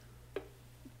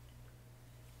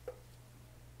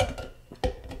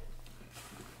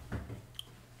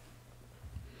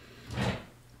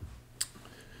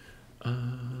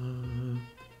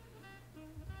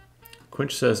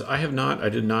 Quench says, I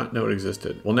did not know it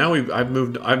existed. Well, now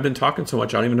I've been talking so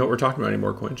much, I don't even know what we're talking about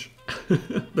anymore, Quench.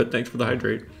 But thanks for the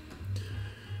hydrate.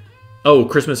 Oh,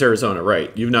 Christmas, Arizona, right.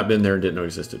 You've not been there and didn't know it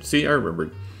existed. See, I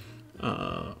remembered.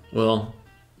 Well,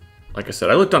 like I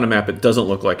said, I looked on a map. It doesn't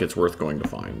look like it's worth going to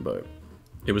find, but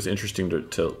it was interesting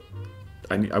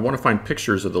I want to find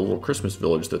pictures of the little Christmas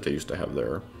village that they used to have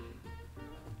there,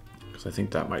 because I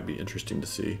think that might be interesting to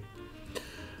see.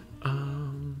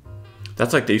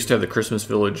 That's like they used to have the Christmas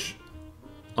village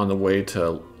on the way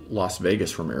to Las Vegas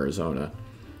from Arizona.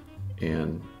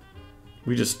 And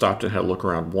we just stopped and had a look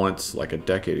around once like a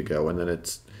decade ago. And then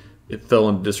it fell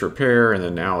into disrepair. And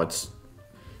then now I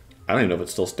don't even know if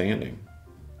it's still standing.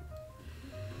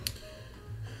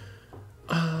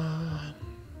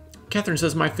 Catherine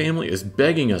says, my family is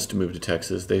begging us to move to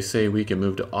Texas. They say we can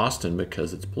move to Austin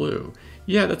because it's blue.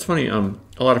 Yeah, that's funny. A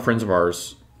lot of friends of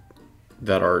ours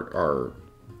that are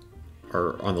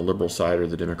on the liberal side or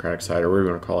the Democratic side or whatever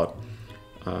you want to call it,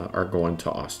 are going to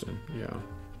Austin.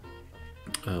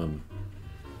 Yeah.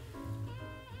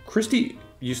 Christy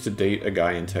used to date a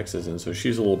guy in Texas, and so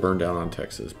she's a little burned down on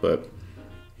Texas. But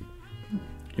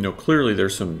you know, clearly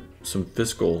there's some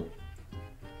fiscal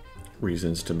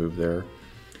reasons to move there.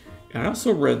 And I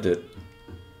also read that,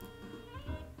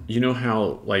 you know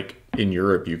how like in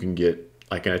Europe you can get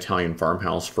like an Italian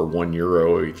farmhouse for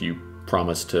 €1 if you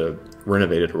promise to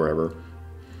renovate it or whatever.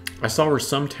 I saw where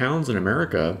some towns in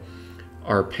America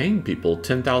are paying people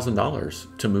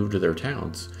 $10,000 to move to their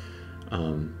towns.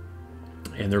 And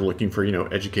they're looking for, you know,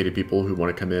 educated people who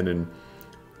want to come in and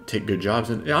take good jobs.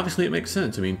 And obviously it makes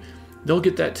sense. I mean, they'll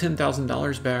get that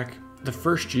 $10,000 back the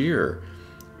first year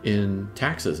in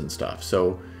taxes and stuff.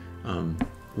 So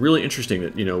really interesting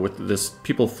that, you know, with this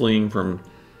people fleeing from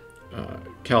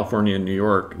California and New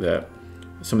York, that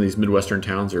some of these Midwestern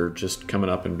towns are just coming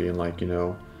up and being like, you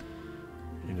know,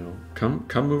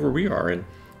 come move where we are. And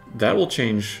that will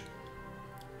change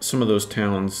some of those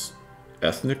towns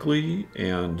ethnically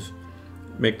and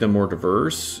make them more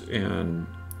diverse and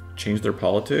change their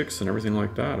politics and everything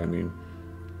like that. I mean,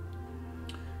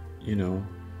 you know,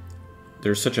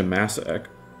 there's such a mass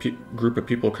group of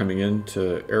people coming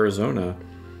into Arizona.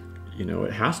 You know,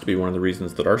 it has to be one of the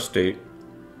reasons that our state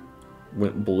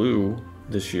went blue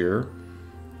this year.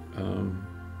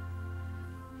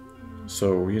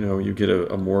 So, you know, you get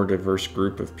a more diverse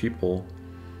group of people,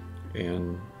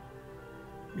 and,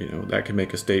 you know, that can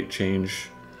make a state change,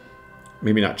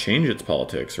 maybe not change its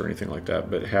politics or anything like that,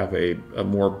 but have a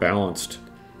more balanced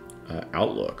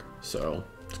outlook. So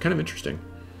it's kind of interesting.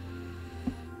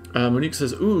 Monique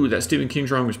says, ooh, that Stephen King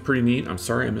drawing was pretty neat. I'm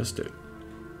sorry I missed it.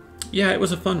 Yeah, it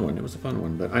was a fun one. It was a fun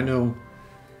one. But I know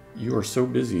you are so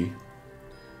busy,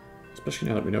 especially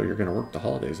now that we know you're going to work the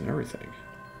holidays and everything.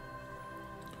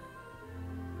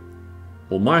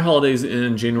 Well, my holiday's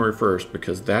in January 1st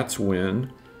because that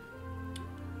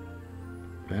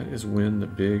is when the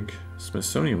big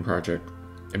Smithsonian project,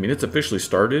 I mean, it's officially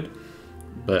started,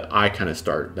 but I kind of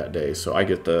start that day. So I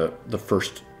get the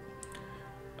first,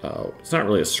 it's not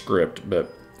really a script,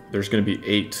 but there's going to be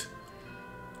 8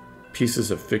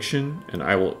 pieces of fiction, and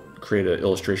I will create an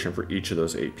illustration for each of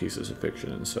those 8 pieces of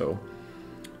fiction. And so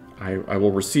I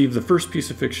will receive the first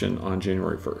piece of fiction on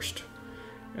January 1st.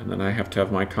 And then I have to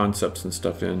have my concepts and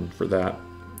stuff in for that,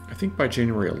 I think by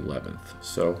January 11th.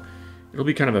 So it'll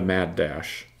be kind of a mad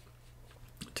dash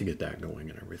to get that going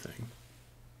and everything.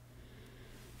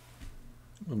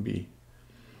 It'll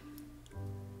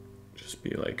just be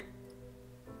like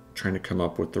trying to come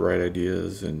up with the right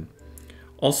ideas, and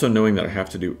also knowing that I have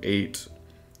to do 8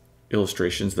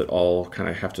 illustrations that all kind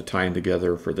of have to tie in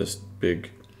together for this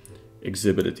big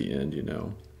exhibit at the end, you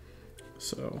know.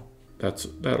 So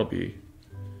that'll be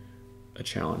a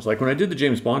challenge. Like when I did the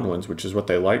James Bond ones, which is what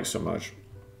they like so much,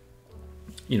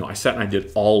 you know, I sat and I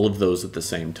did all of those at the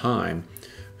same time.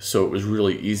 So it was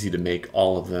really easy to make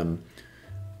all of them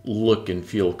look and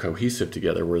feel cohesive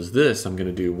together. Whereas this, I'm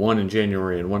going to do one in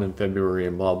January and one in February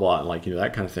and blah, blah, and like, you know,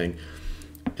 that kind of thing.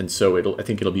 And so I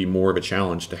think it'll be more of a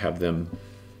challenge to have them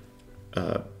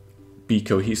be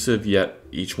cohesive, yet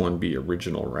each one be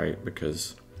original, right?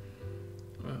 Because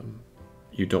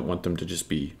you don't want them to just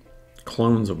be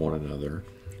clones of one another,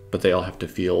 but they all have to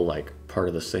feel like part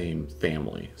of the same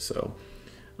family. So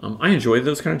I enjoy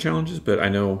those kind of challenges, but I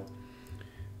know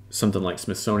something like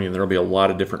Smithsonian, there'll be a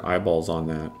lot of different eyeballs on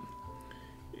that,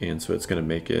 and so it's going to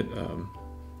make it,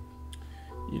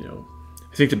 you know,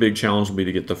 I think the big challenge will be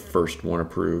to get the first one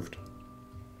approved,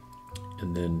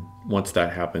 and then once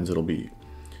that happens, it'll be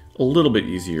a little bit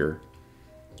easier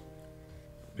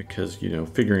because, you know,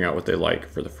 figuring out what they like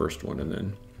for the first one, and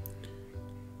then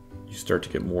you start to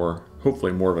get more,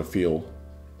 hopefully more of a feel.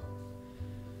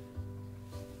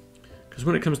 Because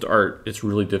when it comes to art, it's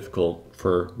really difficult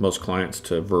for most clients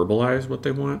to verbalize what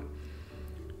they want.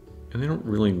 And they don't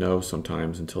really know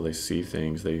sometimes until they see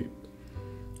things. You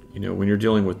know, when you're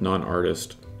dealing with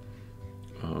non-artists,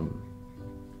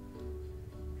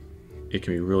 it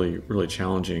can be really, really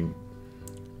challenging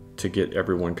to get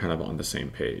everyone kind of on the same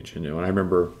page. You know, and I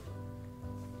remember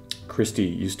Christy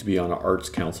used to be on an arts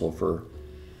council for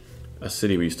a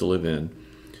city we used to live in,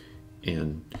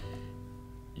 and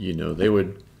you know, they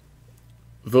would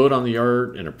vote on the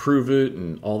art and approve it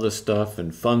and all this stuff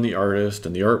and fund the artist,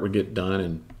 and the art would get done,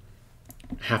 and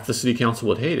half the city council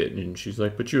would hate it. And she's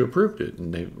like, but you approved it.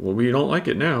 And well, we don't like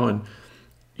it now. And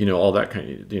you know, all that kind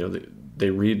of, you know,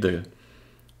 they read the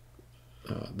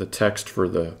text for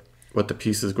what the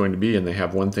piece is going to be, and they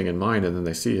have one thing in mind, and then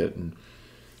they see it, and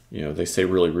you know, they say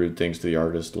really rude things to the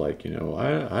artist, like, you know,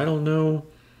 I don't know,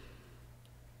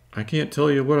 I can't tell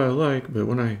you what I like, but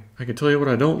when I can tell you what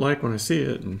I don't like when I see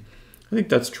it. And I think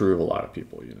that's true of a lot of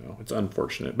people, you know. It's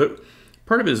unfortunate. But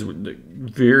part of it is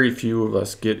very few of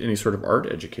us get any sort of art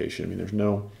education. I mean, there's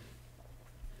no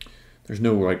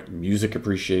like music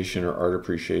appreciation or art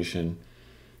appreciation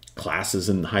classes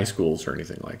in high schools or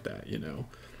anything like that, you know.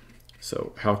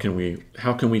 So how can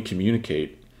we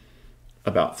communicate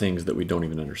about things that we don't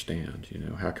even understand, you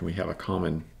know? How can we have a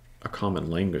common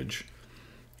language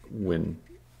when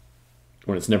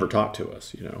it's never taught to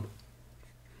us, you know?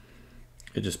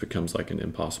 It just becomes like an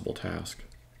impossible task.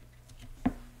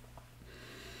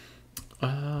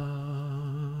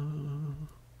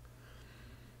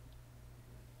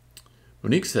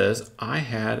 Monique says, I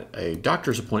had a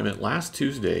doctor's appointment last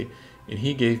Tuesday, and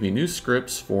he gave me new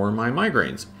scripts for my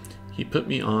migraines. He put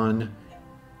me on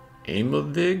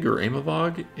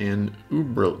Amavig and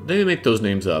Ubril. They make those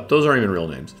names up. Those aren't even real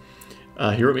names.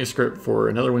 He wrote me a script for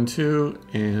another one too,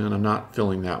 and I'm not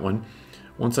filling that one.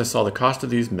 Once I saw the cost of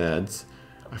these meds,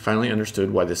 I finally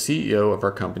understood why the CEO of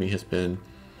our company has been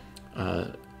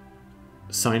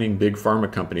signing big pharma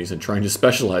companies and trying to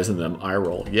specialize in them. Eye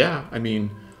roll. Yeah, I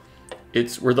mean,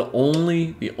 we're the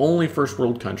only first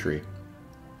world country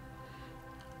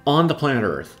on the planet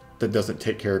Earth that doesn't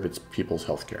take care of its people's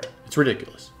health care. It's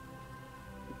ridiculous.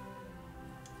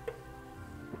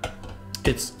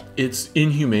 It's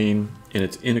inhumane, and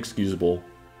it's inexcusable,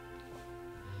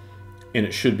 and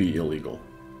it should be illegal.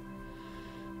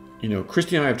 You know,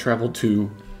 Christy and I have traveled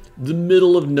to the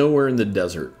middle of nowhere in the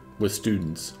desert with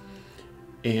students,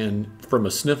 and from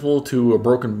a sniffle to a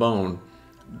broken bone,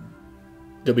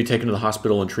 they'll be taken to the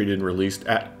hospital and treated and released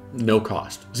at no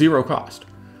cost, zero cost.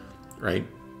 right?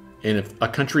 And if a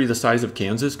country the size of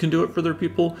Kansas can do it for their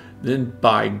people, then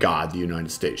by God, the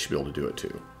United States should be able to do it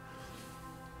too.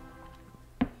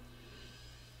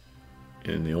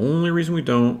 And the only reason we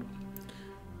don't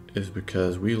is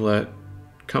because we let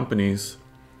companies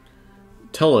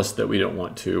tell us that we don't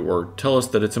want to, or tell us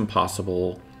that it's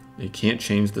impossible, they can't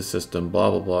change the system, blah,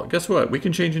 blah, blah. Guess what? We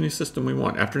can change any system we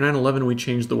want. After 9/11, we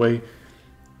changed the way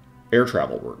air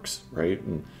travel works, right?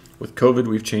 And with COVID,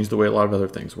 we've changed the way a lot of other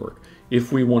things work.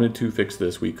 If we wanted to fix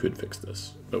this, we could fix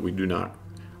this, but we do not.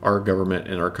 Our government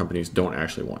and our companies don't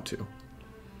actually want to.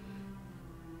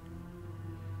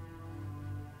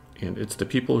 And it's the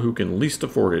people who can least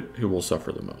afford it who will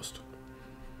suffer the most.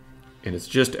 And it's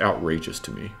just outrageous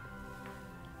to me.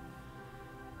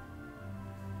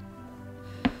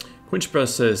 Quinch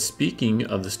Press says, speaking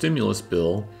of the stimulus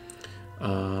bill,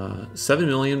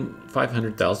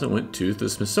 $7,500,000 went to the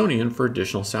Smithsonian for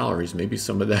additional salaries. Maybe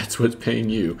some of that's what's paying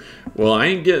you. Well, I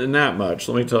ain't getting that much,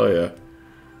 let me tell you.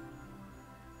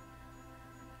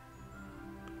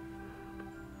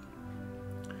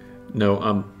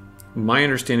 No, my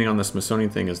understanding on the Smithsonian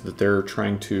thing is that they're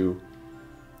trying to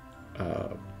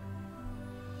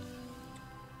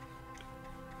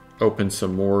open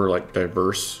some more like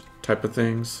diverse type of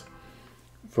things,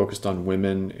 focused on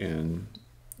women and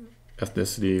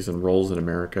ethnicities and roles in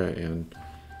America. And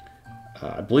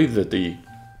I believe that the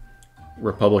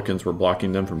Republicans were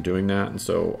blocking them from doing that. And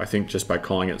so I think just by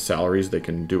calling it salaries, they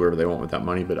can do whatever they want with that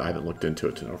money, but I haven't looked into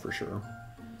it to know for sure.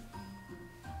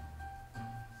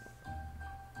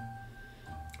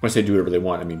 When I say do whatever they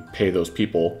want, I mean pay those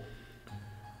people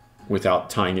without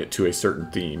tying it to a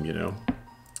certain theme, you know.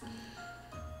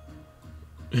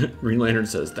 Green Lantern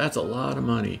says, that's a lot of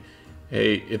money.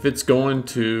 Hey, if it's going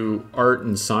to art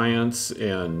and science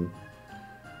and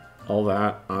all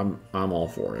that, I'm all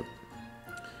for it.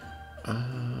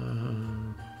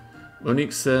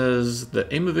 Monique says the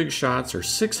Aimovig shots are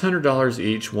 $600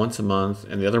 each once a month,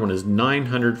 and the other one is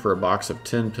 $900 for a box of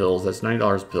 10 pills. That's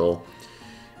 $90 a pill.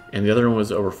 And the other one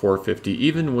was over $450.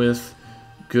 Even with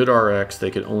Good RX,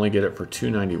 they could only get it for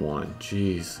 $291.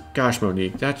 Jeez. Gosh,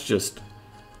 Monique, that's just...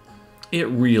 It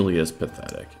really is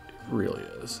pathetic. It really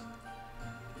is.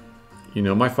 You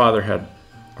know, my father had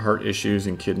heart issues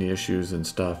and kidney issues and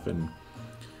stuff, and...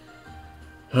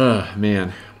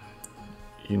 man.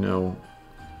 You know...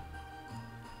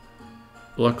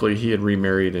 Luckily, he had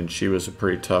remarried, and she was a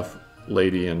pretty tough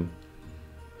lady, and...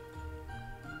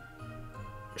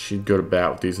 she'd go to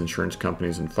bat with these insurance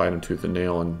companies and fight them tooth and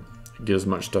nail and get as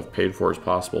much stuff paid for as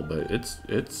possible, but it's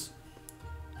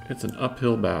an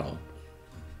uphill battle.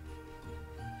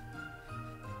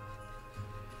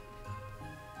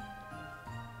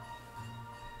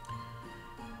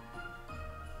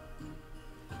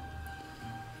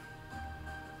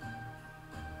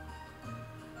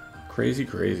 Crazy,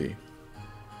 crazy.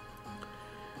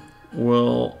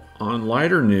 Well, on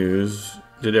lighter news,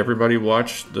 did everybody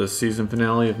watch the season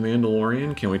finale of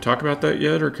Mandalorian? Can we talk about that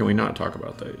yet, or can we not talk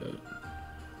about that yet?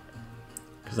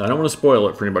 Because I don't want to spoil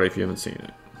it for anybody if you haven't seen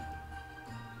it.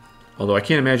 Although I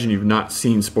can't imagine you've not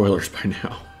seen spoilers by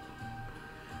now,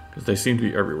 because they seem to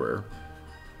be everywhere.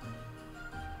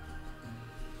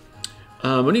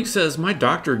 Monique says, my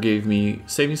doctor gave me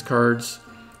savings cards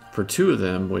for 2 of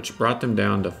them, which brought them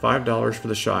down to $5 for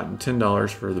the shot and $10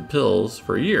 for the pills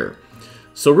for a year.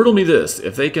 So riddle me this,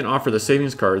 if they can offer the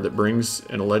savings card that brings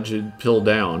an alleged pill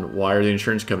down, why are the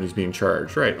insurance companies being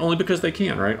charged? Right, only because they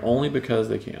can, right? Only because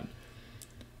they can.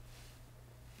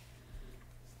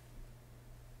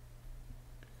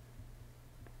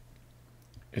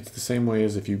 It's the same way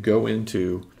as if you go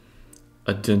into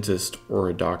a dentist or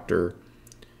a doctor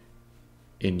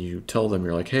and you tell them,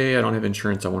 you're like, hey, I don't have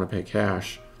insurance, I want to pay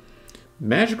cash.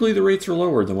 Magically, the rates are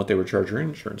lower than what they would charge your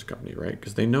insurance company, right?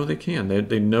 Because they know they can.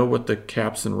 They know what the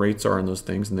caps and rates are on those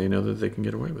things, and they know that they can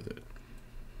get away with it.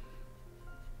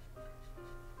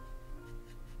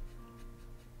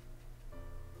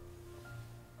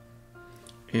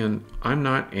 And I'm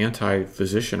not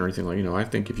anti-physician or anything like, you know, I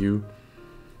think if you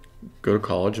go to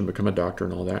college and become a doctor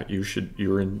and all that,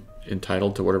 you're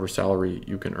entitled to whatever salary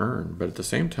you can earn. But at the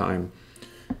same time,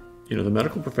 you know, the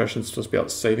medical profession is supposed to be about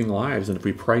saving lives, and if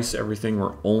we price everything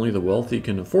where only the wealthy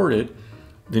can afford it,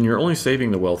 then you're only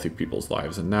saving the wealthy people's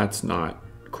lives, and that's not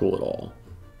cool at all.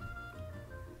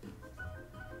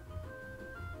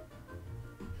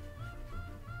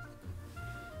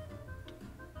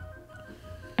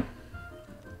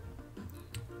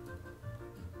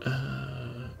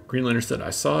 Green Lantern said, I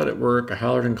saw it at work, I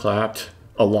hollered and clapped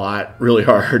a lot, really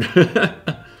hard.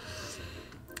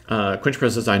 Quinch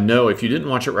Press says, I know if you didn't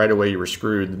watch it right away, you were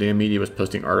screwed. The damn media was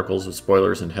posting articles with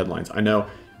spoilers and headlines. I know,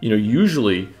 you know,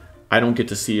 usually I don't get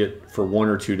to see it for 1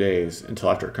 or 2 days until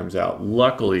after it comes out.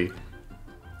 Luckily,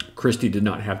 Christy did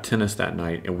not have tennis that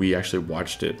night, and we actually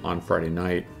watched it on Friday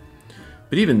night.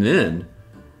 But even then,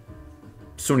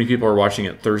 so many people are watching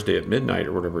it Thursday at midnight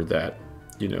or whatever that,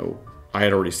 you know, I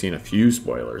had already seen a few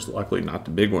spoilers. Luckily, not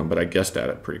the big one, but I guessed at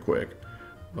it pretty quick.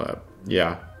 But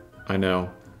yeah, I know.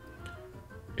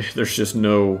 There's just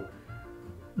no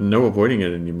avoiding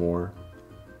it anymore.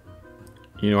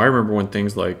 You know, I remember when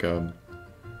things like the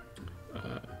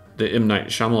M. Night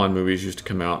Shyamalan movies used to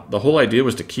come out. The whole idea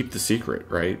was to keep the secret,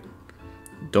 right?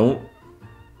 Don't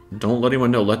let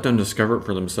anyone know. Let them discover it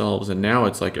for themselves. And now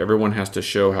it's like everyone has to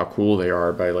show how cool they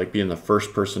are by like being the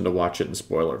first person to watch it and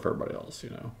spoil it for everybody else, you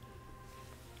know.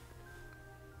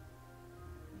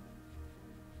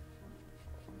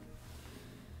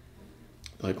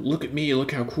 Like, look at me,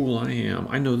 look how cool I am.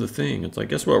 I know the thing. It's like,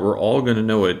 guess what? We're all going to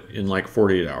know it in like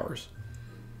 48 hours.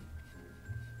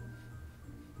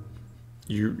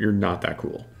 You're not that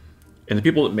cool. And the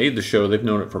people that made the show, they've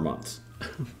known it for months.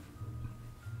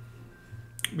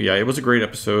 Yeah, it was a great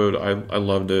episode. I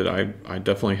loved it. I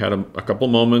definitely had a couple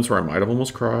moments where I might have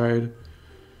almost cried.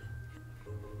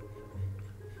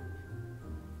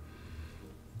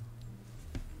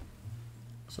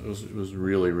 So it was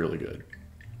really, really good.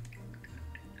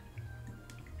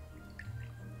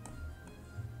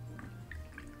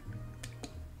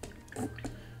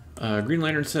 Green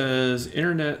Lantern says,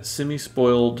 internet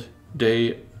semi-spoiled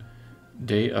day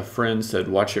a friend said,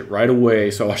 watch it right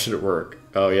away, so I watched it at work.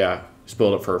 Oh yeah,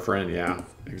 spoiled it for a friend. Yeah,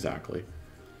 exactly.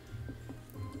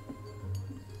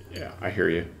 Yeah, I hear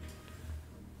you.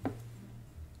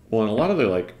 Well, and a lot of the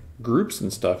like groups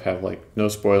and stuff have like no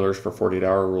spoilers for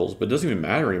 48-hour rules, but it doesn't even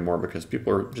matter anymore because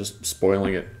people are just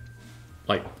spoiling it.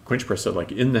 Like Quinch Press said,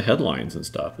 like in the headlines and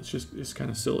stuff. It's kind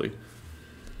of silly.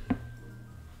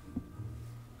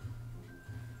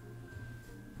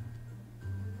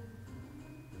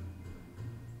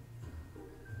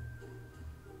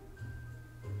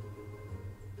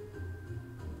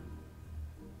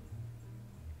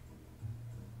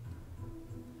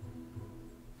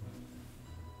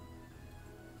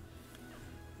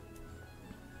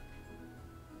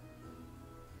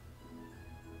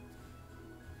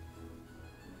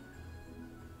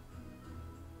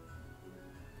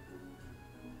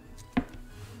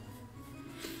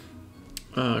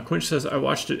 Quinch says, I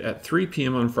watched it at 3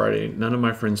 p.m. on Friday. None of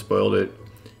my friends spoiled it.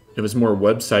 It was more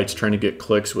websites trying to get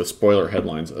clicks with spoiler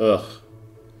headlines. Ugh.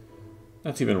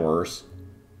 That's even worse.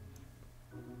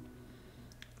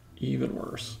 Even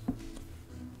worse.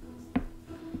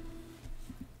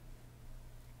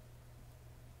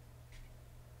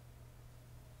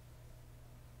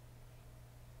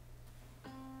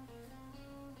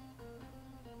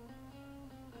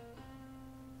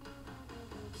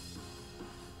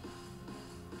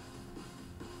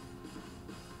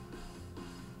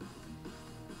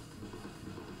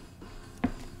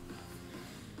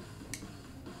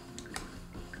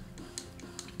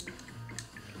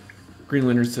 Green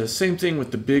Lantern says, same thing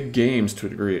with the big games to a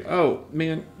degree. Oh,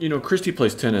 man, you know, Christy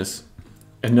plays tennis,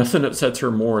 and nothing upsets her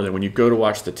more than when you go to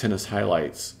watch the tennis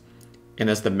highlights, and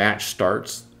as the match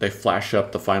starts, they flash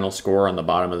up the final score on the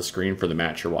bottom of the screen for the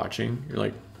match you're watching. You're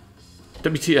like,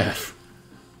 WTF.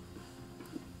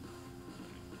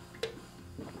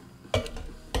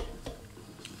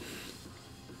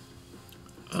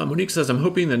 Monique says, I'm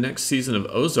hoping the next season of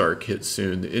Ozark hits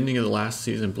soon. The ending of the last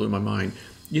season blew my mind.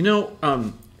 You know,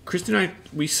 Christy and I,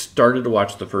 we started to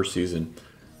watch the first season,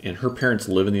 and her parents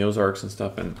live in the Ozarks and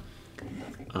stuff, and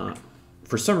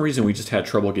for some reason we just had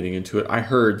trouble getting into it. I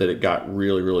heard that it got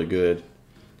really, really good,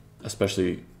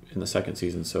 especially in the second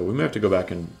season, so we may have to go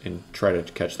back and try to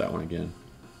catch that one again.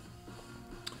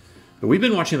 But we've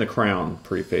been watching The Crown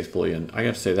pretty faithfully, and I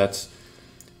have to say that's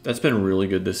been really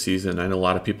good this season. I know a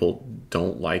lot of people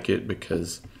don't like it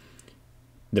because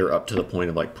they're up to the point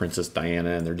of like Princess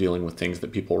Diana and they're dealing with things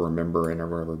that people remember and or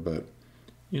whatever. But,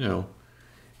 you know,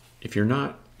 if you're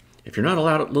not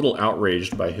a little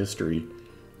outraged by history,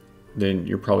 then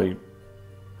you're probably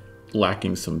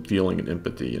lacking some feeling and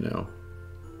empathy, you know.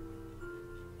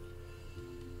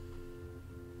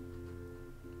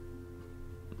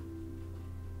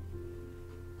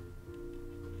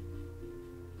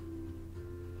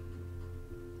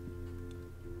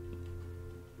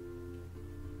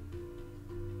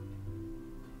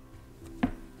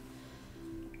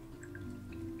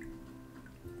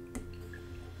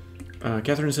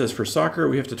 Catherine says, for soccer,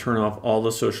 we have to turn off all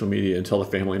the social media and tell the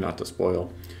family not to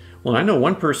spoil. Well, I know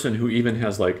one person who even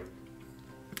has like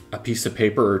a piece of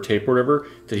paper or tape or whatever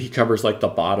that he covers like the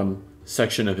bottom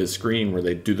section of his screen where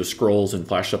they do the scrolls and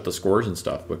flash up the scores and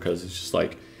stuff because it's just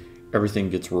like everything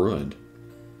gets ruined.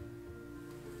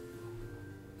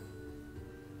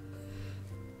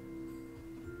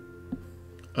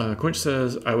 Quinch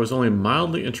says, I was only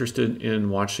mildly interested in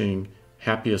watching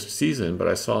Happiest Season, but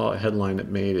I saw a headline that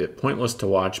made it pointless to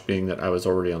watch, being that I was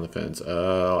already on the fence.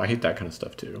 Oh, I hate that kind of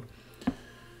stuff too.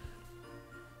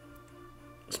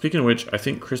 Speaking of which, I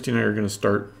think Christy and I are going to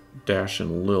start Dash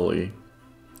and Lily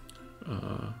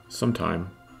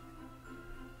sometime.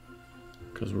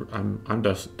 Because I'm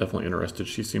definitely interested.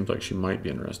 She seems like she might be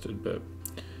interested, but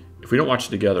if we don't watch it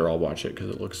together, I'll watch it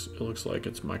because it looks like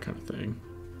it's my kind of thing.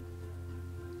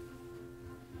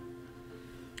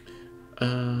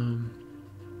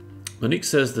 Monique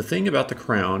says the thing about The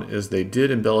Crown is they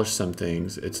did embellish some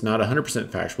things. It's not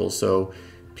 100% factual, so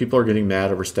people are getting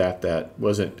mad over stuff that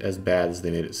wasn't as bad as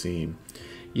they made it seem.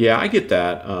 Yeah, I get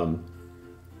that.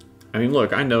 I mean,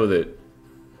 look, I know that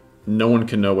no one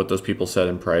can know what those people said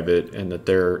in private and that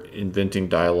they're inventing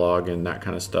dialogue and that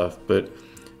kind of stuff. But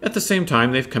at the same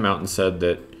time, they've come out and said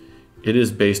that it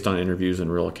is based on interviews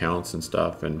and real accounts and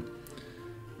stuff. And,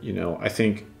 you know, I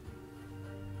think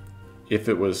if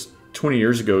it was 20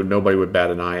 years ago, nobody would bat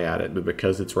an eye at it. But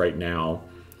because it's right now,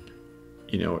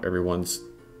 you know,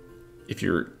 if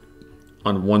you're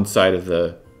on one side of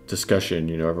the discussion,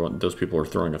 you know, those people are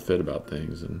throwing a fit about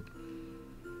things.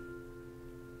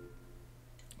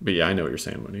 But yeah, I know what you're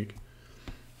saying, Monique.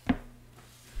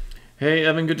 Hey,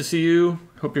 Evan, good to see you.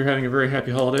 Hope you're having a very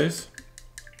happy holidays.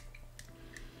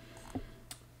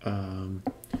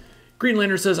 Green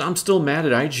Lantern says, I'm still mad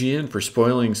at IGN for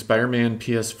spoiling Spider-Man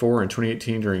PS4 in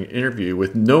 2018 during an interview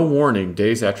with no warning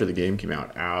days after the game came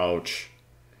out. Ouch.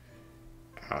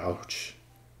 Ouch.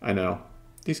 I know.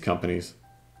 These companies,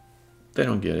 they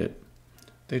don't get it.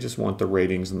 They just want the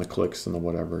ratings and the clicks and the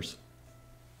whatevers.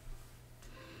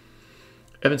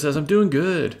 Evan says, I'm doing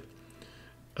good.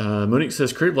 Monique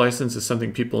says, creative license is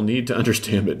something people need to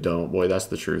understand but don't. Boy, that's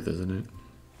the truth, isn't it?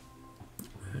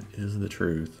 That is the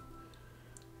truth.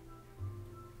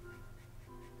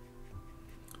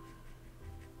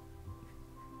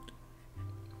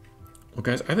 Well,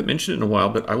 guys, I haven't mentioned it in a while,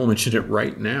 but I will mention it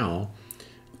right now.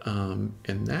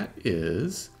 And that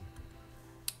is,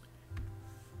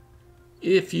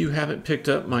 if you haven't picked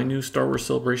up my new Star Wars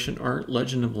Celebration art,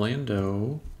 Legend of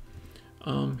Lando,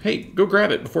 hey, go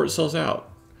grab it before it sells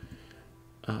out.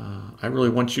 I really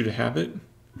want you to have it.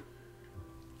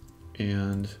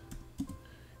 And,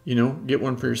 you know, get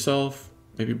one for yourself.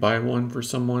 Maybe buy one for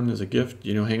someone as a gift.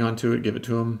 You know, hang on to it, give it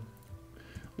to them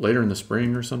later in the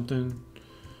spring or something.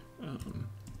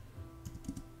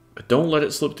 But don't let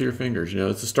it slip through your fingers. You know,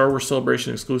 it's a Star Wars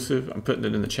Celebration exclusive. I'm putting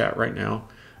it in the chat right now.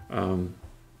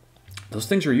 Those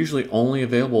things are usually only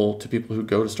available to people who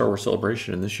go to Star Wars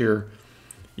Celebration. And this year,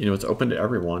 you know, it's open to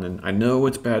everyone. And I know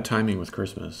it's bad timing with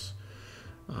Christmas.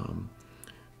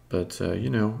 But you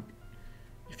know,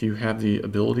 if you have the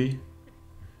ability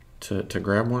to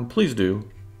grab one, please do.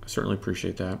 I certainly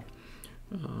appreciate that.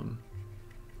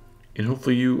 And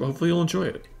hopefully you'll enjoy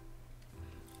it.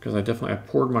 Because I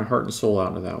poured my heart and soul out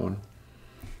into that one.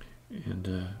 And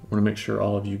want to make sure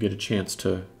all of you get a chance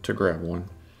to grab one.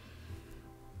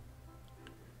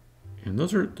 And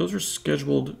those are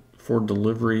scheduled for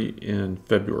delivery in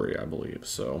February, I believe.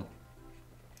 So,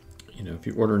 you know, if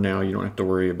you order now, you don't have to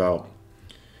worry about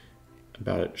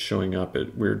it showing up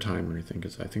at weird time or anything,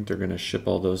 because I think they're going to ship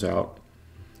all those out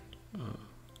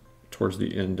towards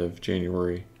the end of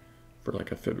January for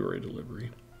like a February delivery.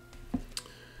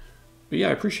 But yeah,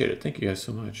 I appreciate it. Thank you guys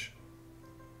so much.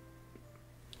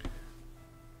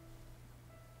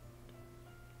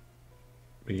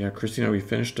 But yeah, Christy and I, we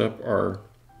finished up our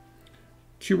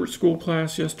Hubert School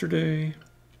class yesterday.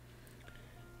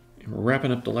 And we're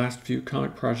wrapping up the last few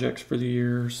comic projects for the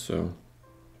year, so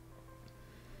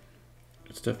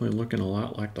it's definitely looking a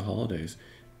lot like the holidays.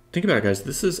 Think about it,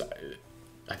 guys.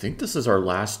 I think this is our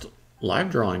last live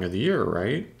drawing of the year,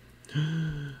 right?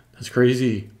 That's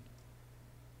crazy.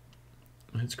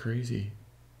 That's crazy.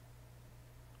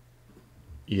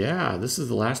 Yeah, this is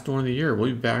the last one of the year.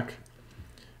 We'll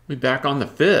be back on the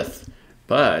 5th.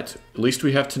 But at least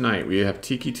we have tonight. We have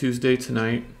Tiki Tuesday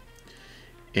tonight.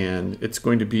 And it's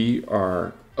going to be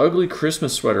our ugly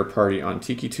Christmas sweater party on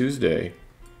Tiki Tuesday.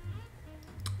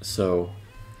 So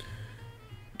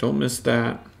don't miss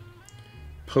that.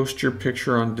 Post your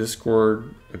picture on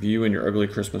Discord of you and your ugly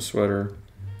Christmas sweater.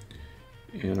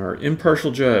 And our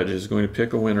impartial judge is going to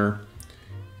pick a winner.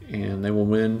 And they will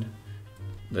win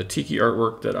the Tiki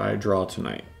artwork that I draw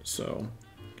tonight. So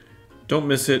don't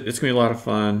miss it. It's going to be a lot of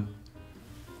fun.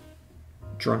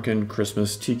 Drunken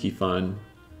Christmas Tiki fun.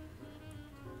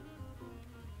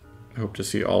 I hope to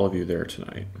see all of you there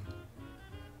tonight.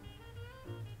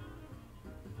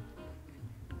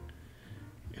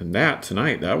 And that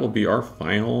will be our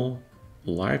final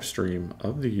live stream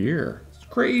of the year. It's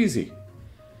crazy.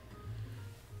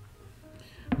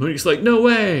 Monique's like, no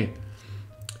way.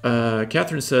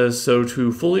 Catherine says, so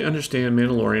to fully understand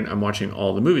Mandalorian, I'm watching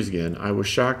all the movies again. I was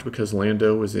shocked because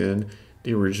Lando was in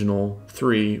the original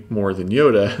 3 more than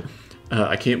Yoda.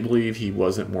 I can't believe he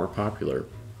wasn't more popular.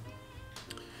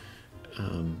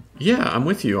 Yeah, I'm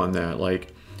with you on that.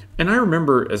 Like, and I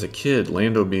remember as a kid,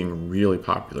 Lando being really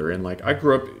popular. And like, I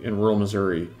grew up in rural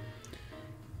Missouri.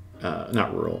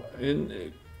 Not rural,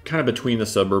 kind of between the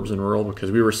suburbs and rural, because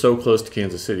we were so close to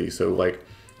Kansas City. So like,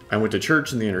 I went to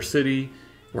church in the inner city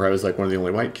where I was like one of the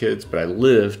only white kids, but I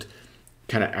lived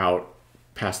kind of out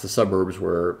past the suburbs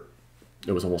where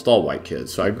it was almost all white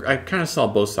kids. So I kind of saw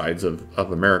both sides of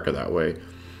America that way,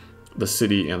 the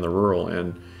city and the rural.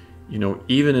 And, you know,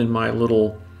 even in my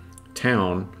little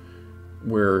town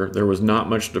where there was not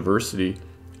much diversity,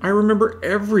 I remember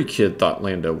every kid thought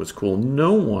Lando was cool.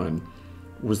 No one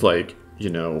was like, you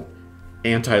know,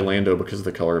 anti-Lando because of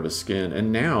the color of his skin.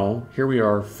 And now, here we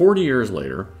are 40 years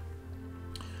later,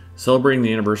 celebrating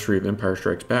the anniversary of Empire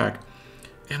Strikes Back,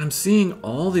 and I'm seeing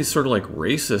all these sort of like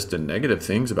racist and negative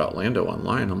things about Lando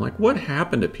online. I'm like, what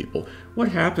happened to people? What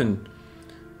happened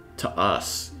to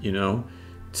us, you know,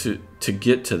 to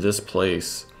get to this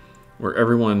place where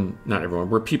not everyone,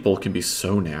 where people can be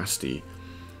so nasty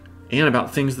and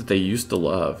about things that they used to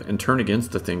love and turn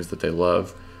against the things that they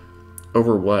love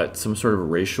over what? Some sort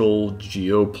of racial,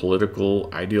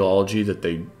 geopolitical ideology that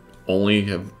they only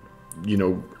have, you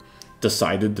know,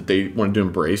 decided that they wanted to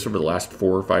embrace over the last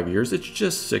 4 or 5 years. It's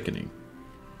just sickening.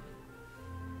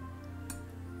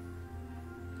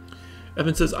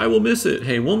 Evan says, I will miss it.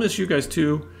 Hey, we'll miss you guys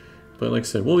too. But like I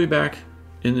said, we'll be back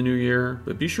in the new year.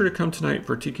 But be sure to come tonight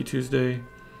for Tiki Tuesday.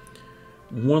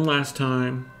 One last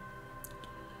time.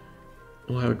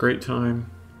 We'll have a great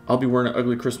time. I'll be wearing an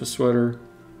ugly Christmas sweater.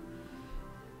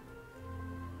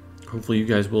 Hopefully you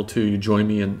guys will too. You join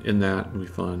me in that. It'll be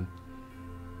fun.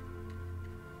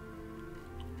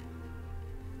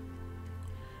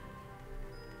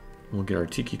 We'll get our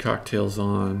tiki cocktails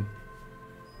on.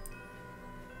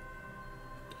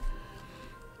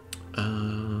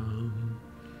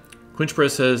 Quinch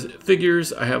Press says,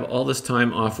 figures, I have all this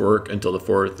time off work until the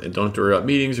 4th and don't have to worry about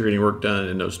meetings or getting work done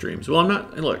and no streams. Well, I'm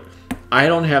not, look, I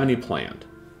don't have any planned.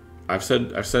 I've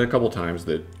said a couple times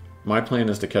that my plan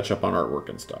is to catch up on artwork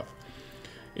and stuff.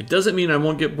 It doesn't mean I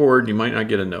won't get bored. You might not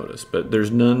get a notice, but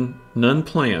there's none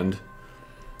planned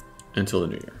until the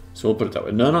new year. So we'll put it that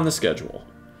way. None on the schedule.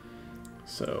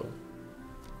 So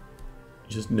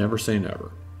just never say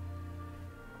never.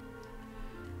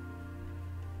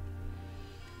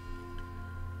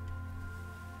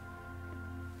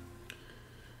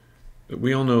 But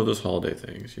we all know those holiday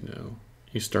things, you know.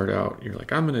 You start out, you're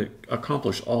like, I'm going to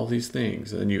accomplish all these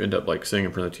things. And then you end up like sitting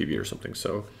in front of the TV or something.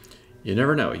 So you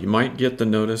never know. You might get the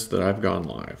notice that I've gone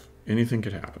live. Anything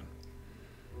could happen.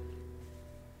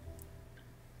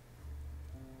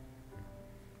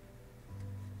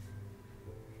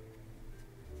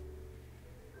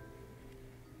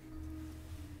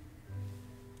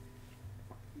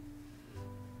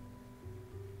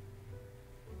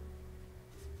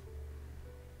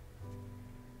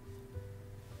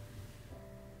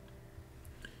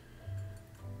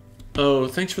 Oh,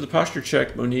 thanks for the posture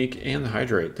check, Monique, and the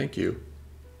hydrate. Thank you.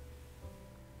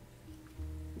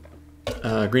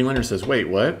 Green Lantern says, wait,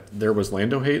 what? There was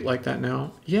Lando hate like that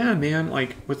now? Yeah, man,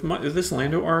 like with this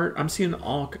Lando art, I'm seeing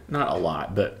not a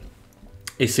lot, but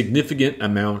a significant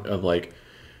amount of like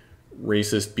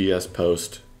racist BS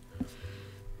post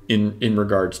in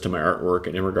regards to my artwork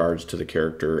and in regards to the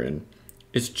character. And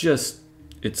it's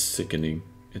sickening.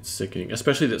 It's sickening,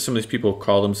 especially that some of these people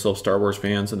call themselves Star Wars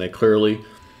fans and they clearly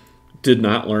did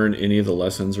not learn any of the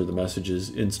lessons or the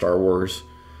messages in Star Wars.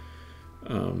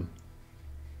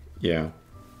 Yeah,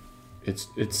 it's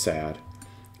sad.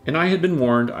 And I had been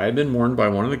warned. I had been warned by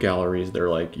one of the galleries. They're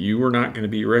like, you are not going to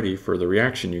be ready for the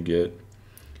reaction you get,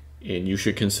 and you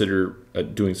should consider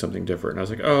doing something different. And I was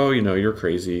like, oh, you know, you're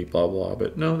crazy, blah, blah.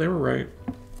 But no, they were right.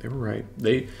 They were right.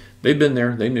 They've been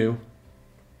there. They knew.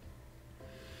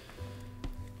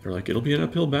 They're like, it'll be an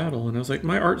uphill battle. And I was like,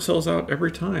 my art sells out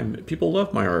every time. People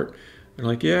love my art. They're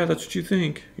like, yeah, that's what you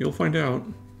think. You'll find out.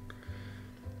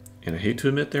 And I hate to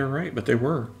admit they're right, but they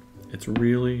were. It's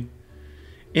really...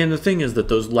 And the thing is that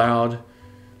those loud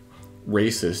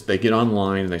racists, they get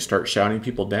online and they start shouting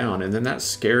people down, and then that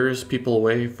scares people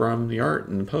away from the art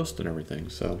and the post and everything.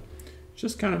 So it's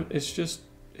just kind of, it's just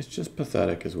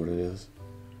pathetic is what it is.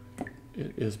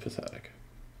 It is pathetic.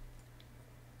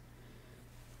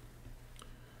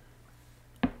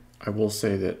 I will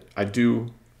say that I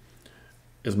do,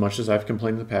 as much as I've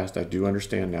complained in the past, I do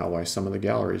understand now why some of the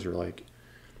galleries are like,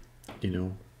 you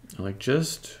know, like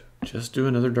just do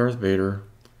another Darth Vader.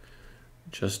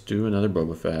 Just do another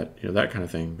Boba Fett, you know, that kind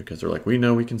of thing, because they're like, we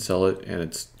know we can sell it, and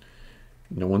it's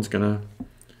no one's gonna,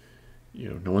 you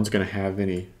know, no one's gonna have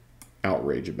any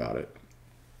outrage about it.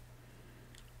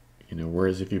 You know,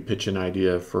 whereas if you pitch an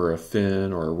idea for a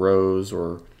Finn or a Rose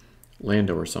or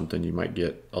Lando or something, you might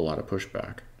get a lot of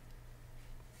pushback.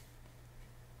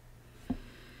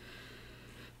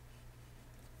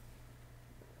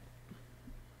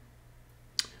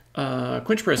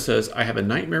 Quinch Press says, I have a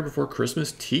Nightmare Before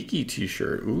Christmas Tiki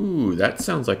t-shirt. Ooh, that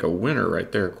sounds like a winner right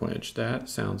there, Quinch. That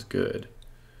sounds good.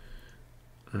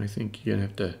 I think you're going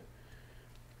to have to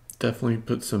definitely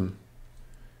put some,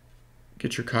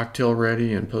 get your cocktail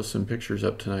ready and post some pictures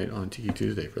up tonight on Tiki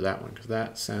Tuesday for that one, because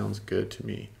that sounds good to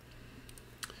me.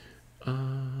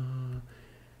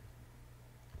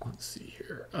 Let's see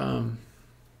here.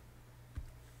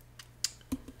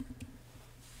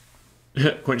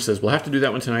 Quench says, we'll have to do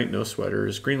that one tonight. No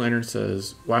sweaters. Green Lantern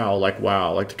says, wow. Like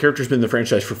the character's been in the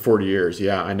franchise for 40 years.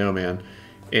 Yeah, I know, man.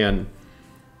 And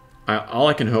all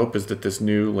I can hope is that this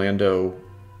new Lando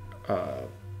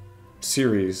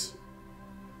series,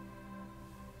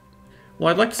 well,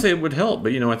 I'd like to say it would help,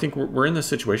 but, you know, I think we're in this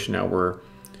situation now where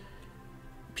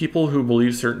people who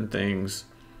believe certain things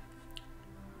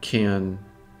can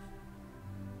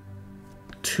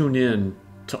tune in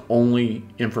to only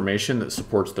information that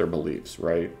supports their beliefs,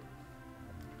 right?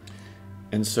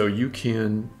 And so you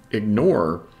can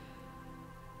ignore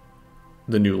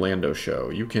the new Lando show.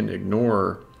 You can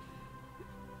ignore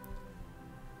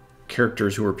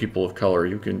characters who are people of color.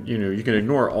 You can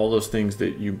ignore all those things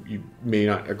that you may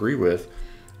not agree with.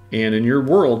 And in your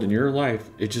world, in your life,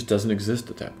 it just doesn't exist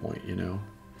at that point, you know?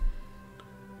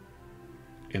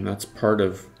 And that's part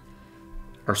of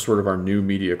our new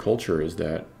media culture, is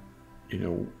that, you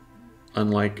know,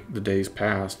 unlike the days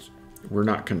past, we're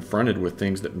not confronted with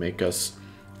things that make us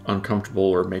uncomfortable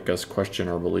or make us question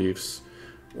our beliefs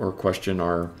or question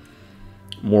our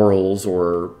morals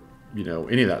or, you know,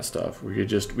 any of that stuff. We can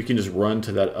just run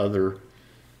to that other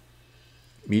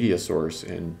media source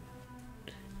and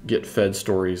get fed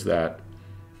stories that,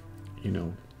 you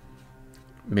know,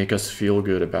 make us feel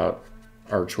good about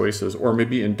our choices, or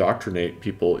maybe indoctrinate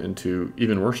people into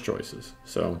even worse choices.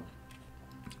 So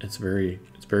it's very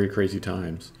crazy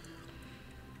times.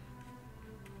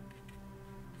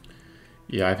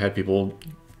 Yeah, I've had people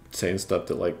saying stuff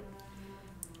that, like,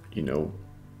 you know,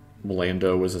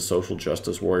 Lando was a social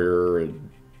justice warrior, and,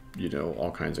 you know,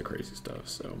 all kinds of crazy stuff.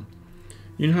 So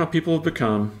you know how people have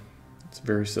become. It's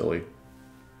very silly.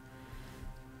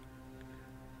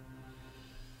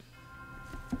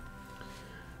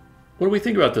 What do we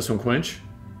think about this one, Quench?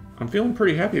 I'm feeling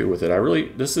pretty happy with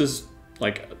it. This is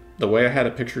like the way I had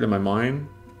it pictured in my mind.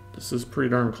 This is pretty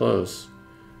darn close.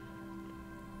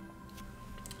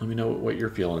 Let me know what you're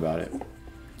feeling about it.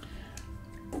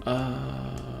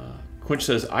 Quench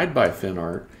says, I'd buy Finn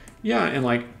art. Yeah, and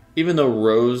like, even though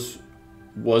Rose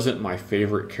wasn't my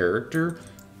favorite character,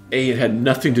 it had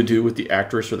nothing to do with the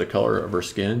actress or the color of her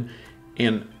skin.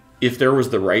 And if there was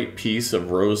the right piece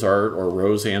of Rose art or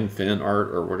Rose and Finn art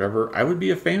or whatever, I would be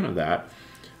a fan of that.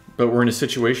 But we're in a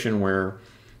situation where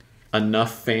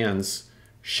enough fans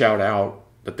shout out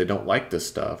that they don't like this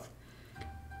stuff,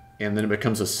 and then it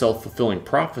becomes a self-fulfilling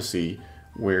prophecy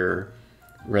where,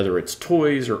 whether it's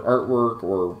toys or artwork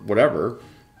or whatever,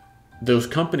 those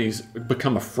companies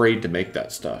become afraid to make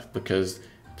that stuff because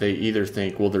they either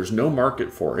think, well, there's no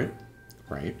market for it,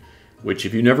 right? Which,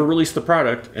 if you never release the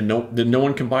product and then no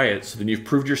one can buy it, so then you've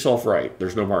proved yourself right.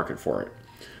 There's no market for it.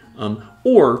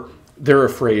 Or they're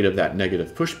afraid of that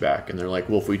negative pushback, and they're like,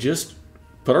 well, if we just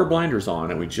put our blinders on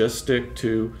and we just stick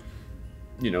to,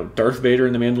 you know, Darth Vader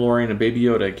and the Mandalorian and Baby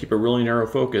Yoda and keep a really narrow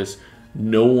focus,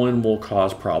 no one will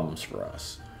cause problems for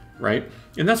us, right?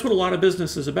 And that's what a lot of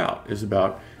business is about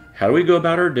how do we go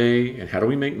about our day and how do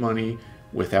we make money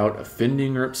without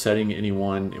offending or upsetting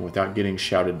anyone and without getting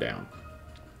shouted down.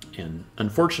 And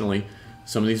unfortunately,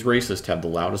 some of these racists have the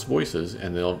loudest voices,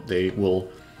 and they will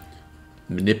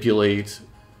manipulate,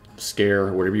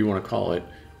 scare, whatever you want to call it,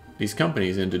 these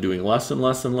companies into doing less and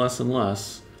less and less and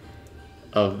less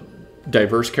of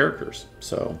diverse characters.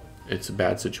 So it's a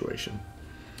bad situation.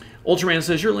 Ultraman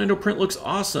says, your Lando print looks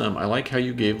awesome. I like how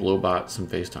you gave Lobot some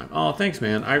FaceTime. Oh, thanks,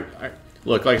 man. I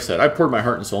look, like I said, I poured my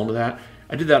heart and soul into that.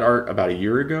 I did that art about a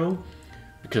year ago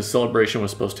because Celebration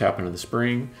was supposed to happen in the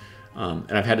spring.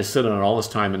 And I've had to sit on it all this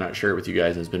time and not share it with you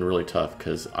guys. And it's been really tough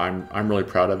because I'm really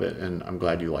proud of it, and I'm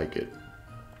glad you like it.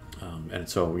 And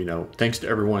so, you know, thanks to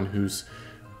everyone who's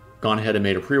gone ahead and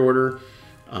made a pre-order.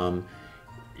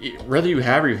 Whether you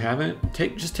have or you haven't,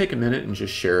 just take a minute and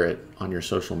just share it on your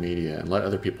social media and let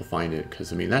other people find it.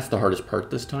 Because, I mean, that's the hardest part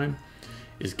this time,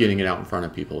 is getting it out in front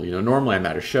of people. You know, normally I'm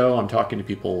at a show, I'm talking to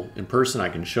people in person, I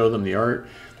can show them the art.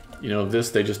 You know,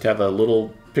 this, they just have a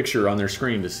little picture on their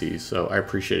screen to see, so I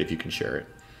appreciate it if you can share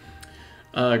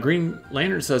it. Green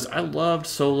Lantern says, I loved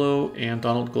Solo, and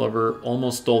Donald Glover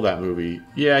almost stole that movie.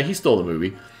 Yeah, he stole the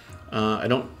movie. I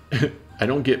don't I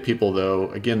don't get people,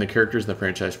 though. Again, the character's in the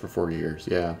franchise for 40 years.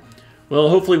 Yeah. Well,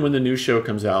 hopefully when the new show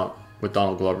comes out with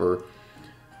Donald Glover,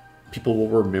 people will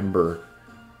remember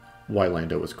why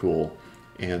Lando was cool.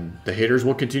 And the haters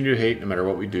will continue to hate no matter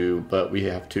what we do, but we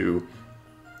have to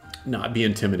not be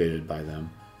intimidated by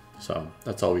them. So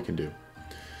that's all we can do.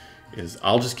 Is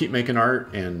I'll just keep making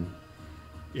art, and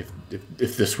if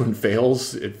this one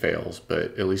fails, it fails.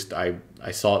 But at least I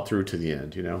saw it through to the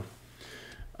end, you know.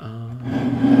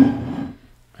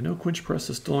 I know Quinch Press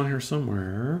is still on here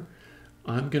somewhere.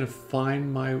 I'm gonna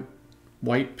find my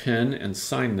white pen and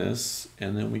sign this,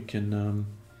 and then we can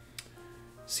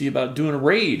see about doing a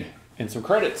raid and some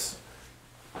credits.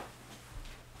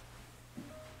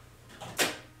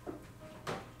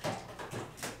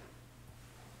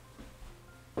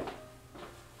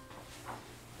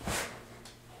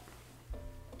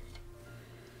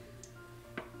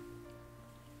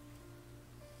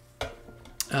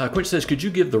 Quinch says, could you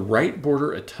give the right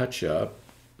border a touch-up?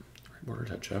 Right border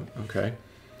touch-up, okay.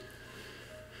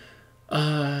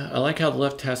 I like how the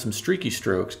left has some streaky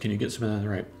strokes. Can you get some of that on the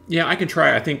right? Yeah, I can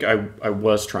try. I think I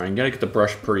was trying. Got to get the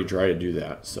brush pretty dry to do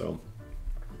that. So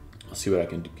I'll see what I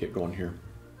can get going here.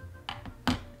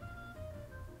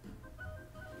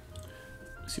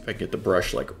 See if I can get the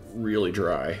brush like really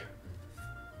dry.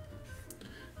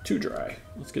 Too dry.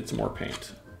 Let's get some more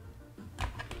paint.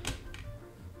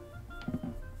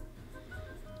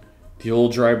 The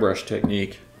old dry brush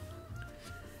technique.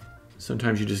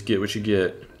 Sometimes you just get what you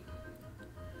get.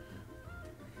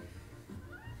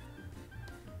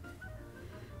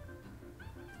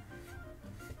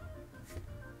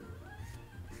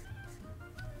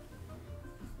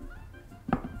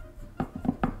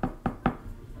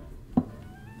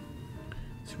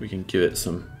 So we can give it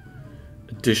some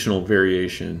additional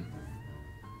variation.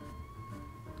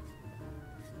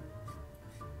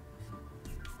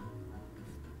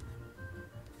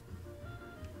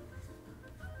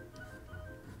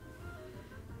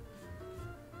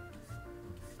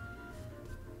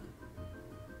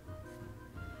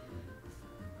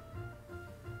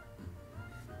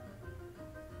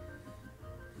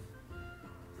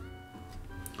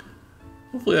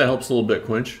 Hopefully that helps a little bit,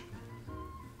 Quinch.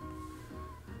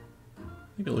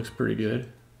 I think it looks pretty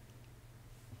good.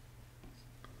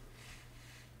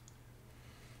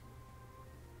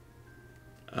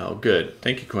 Oh, good.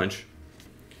 Thank you, Quinch.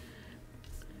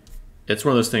 It's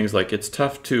one of those things, like, it's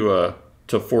tough to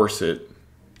force it.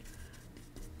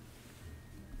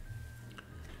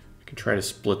 I can try to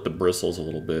split the bristles a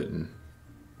little bit and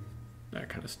that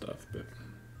kind of stuff, but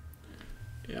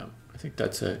yeah, I think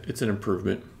it's an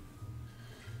improvement.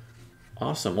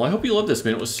 Awesome. Well, I hope you love this,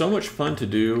 man. It was so much fun to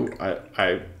do.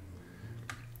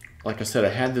 Like I said, I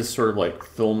had this sort of like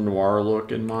film noir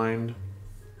look in mind.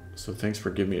 So thanks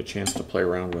for giving me a chance to play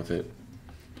around with it.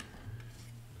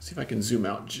 See if I can zoom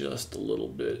out just a little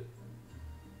bit.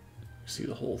 See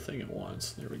the whole thing at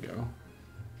once. There we go.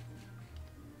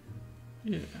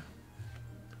 Yeah. I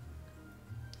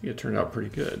think it turned out pretty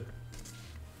good.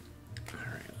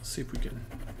 All right, let's see if we can.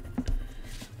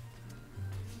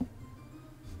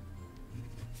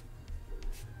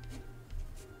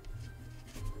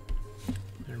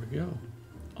 Go.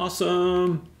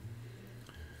 Awesome.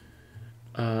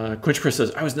 Quinch Chris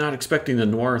says, I was not expecting the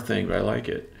noir thing, but I like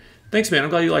it. Thanks, man. I'm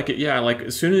glad you like it. Yeah, like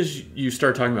as soon as you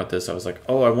start talking about this, I was like,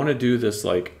 oh, I want to do this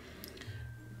like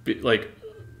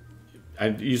I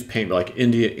used paint, but like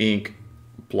India ink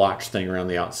blotch thing around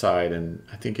the outside, and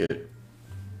I think it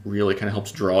really kind of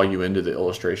helps draw you into the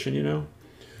illustration, you know?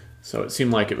 So it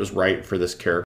seemed like it was right for this character.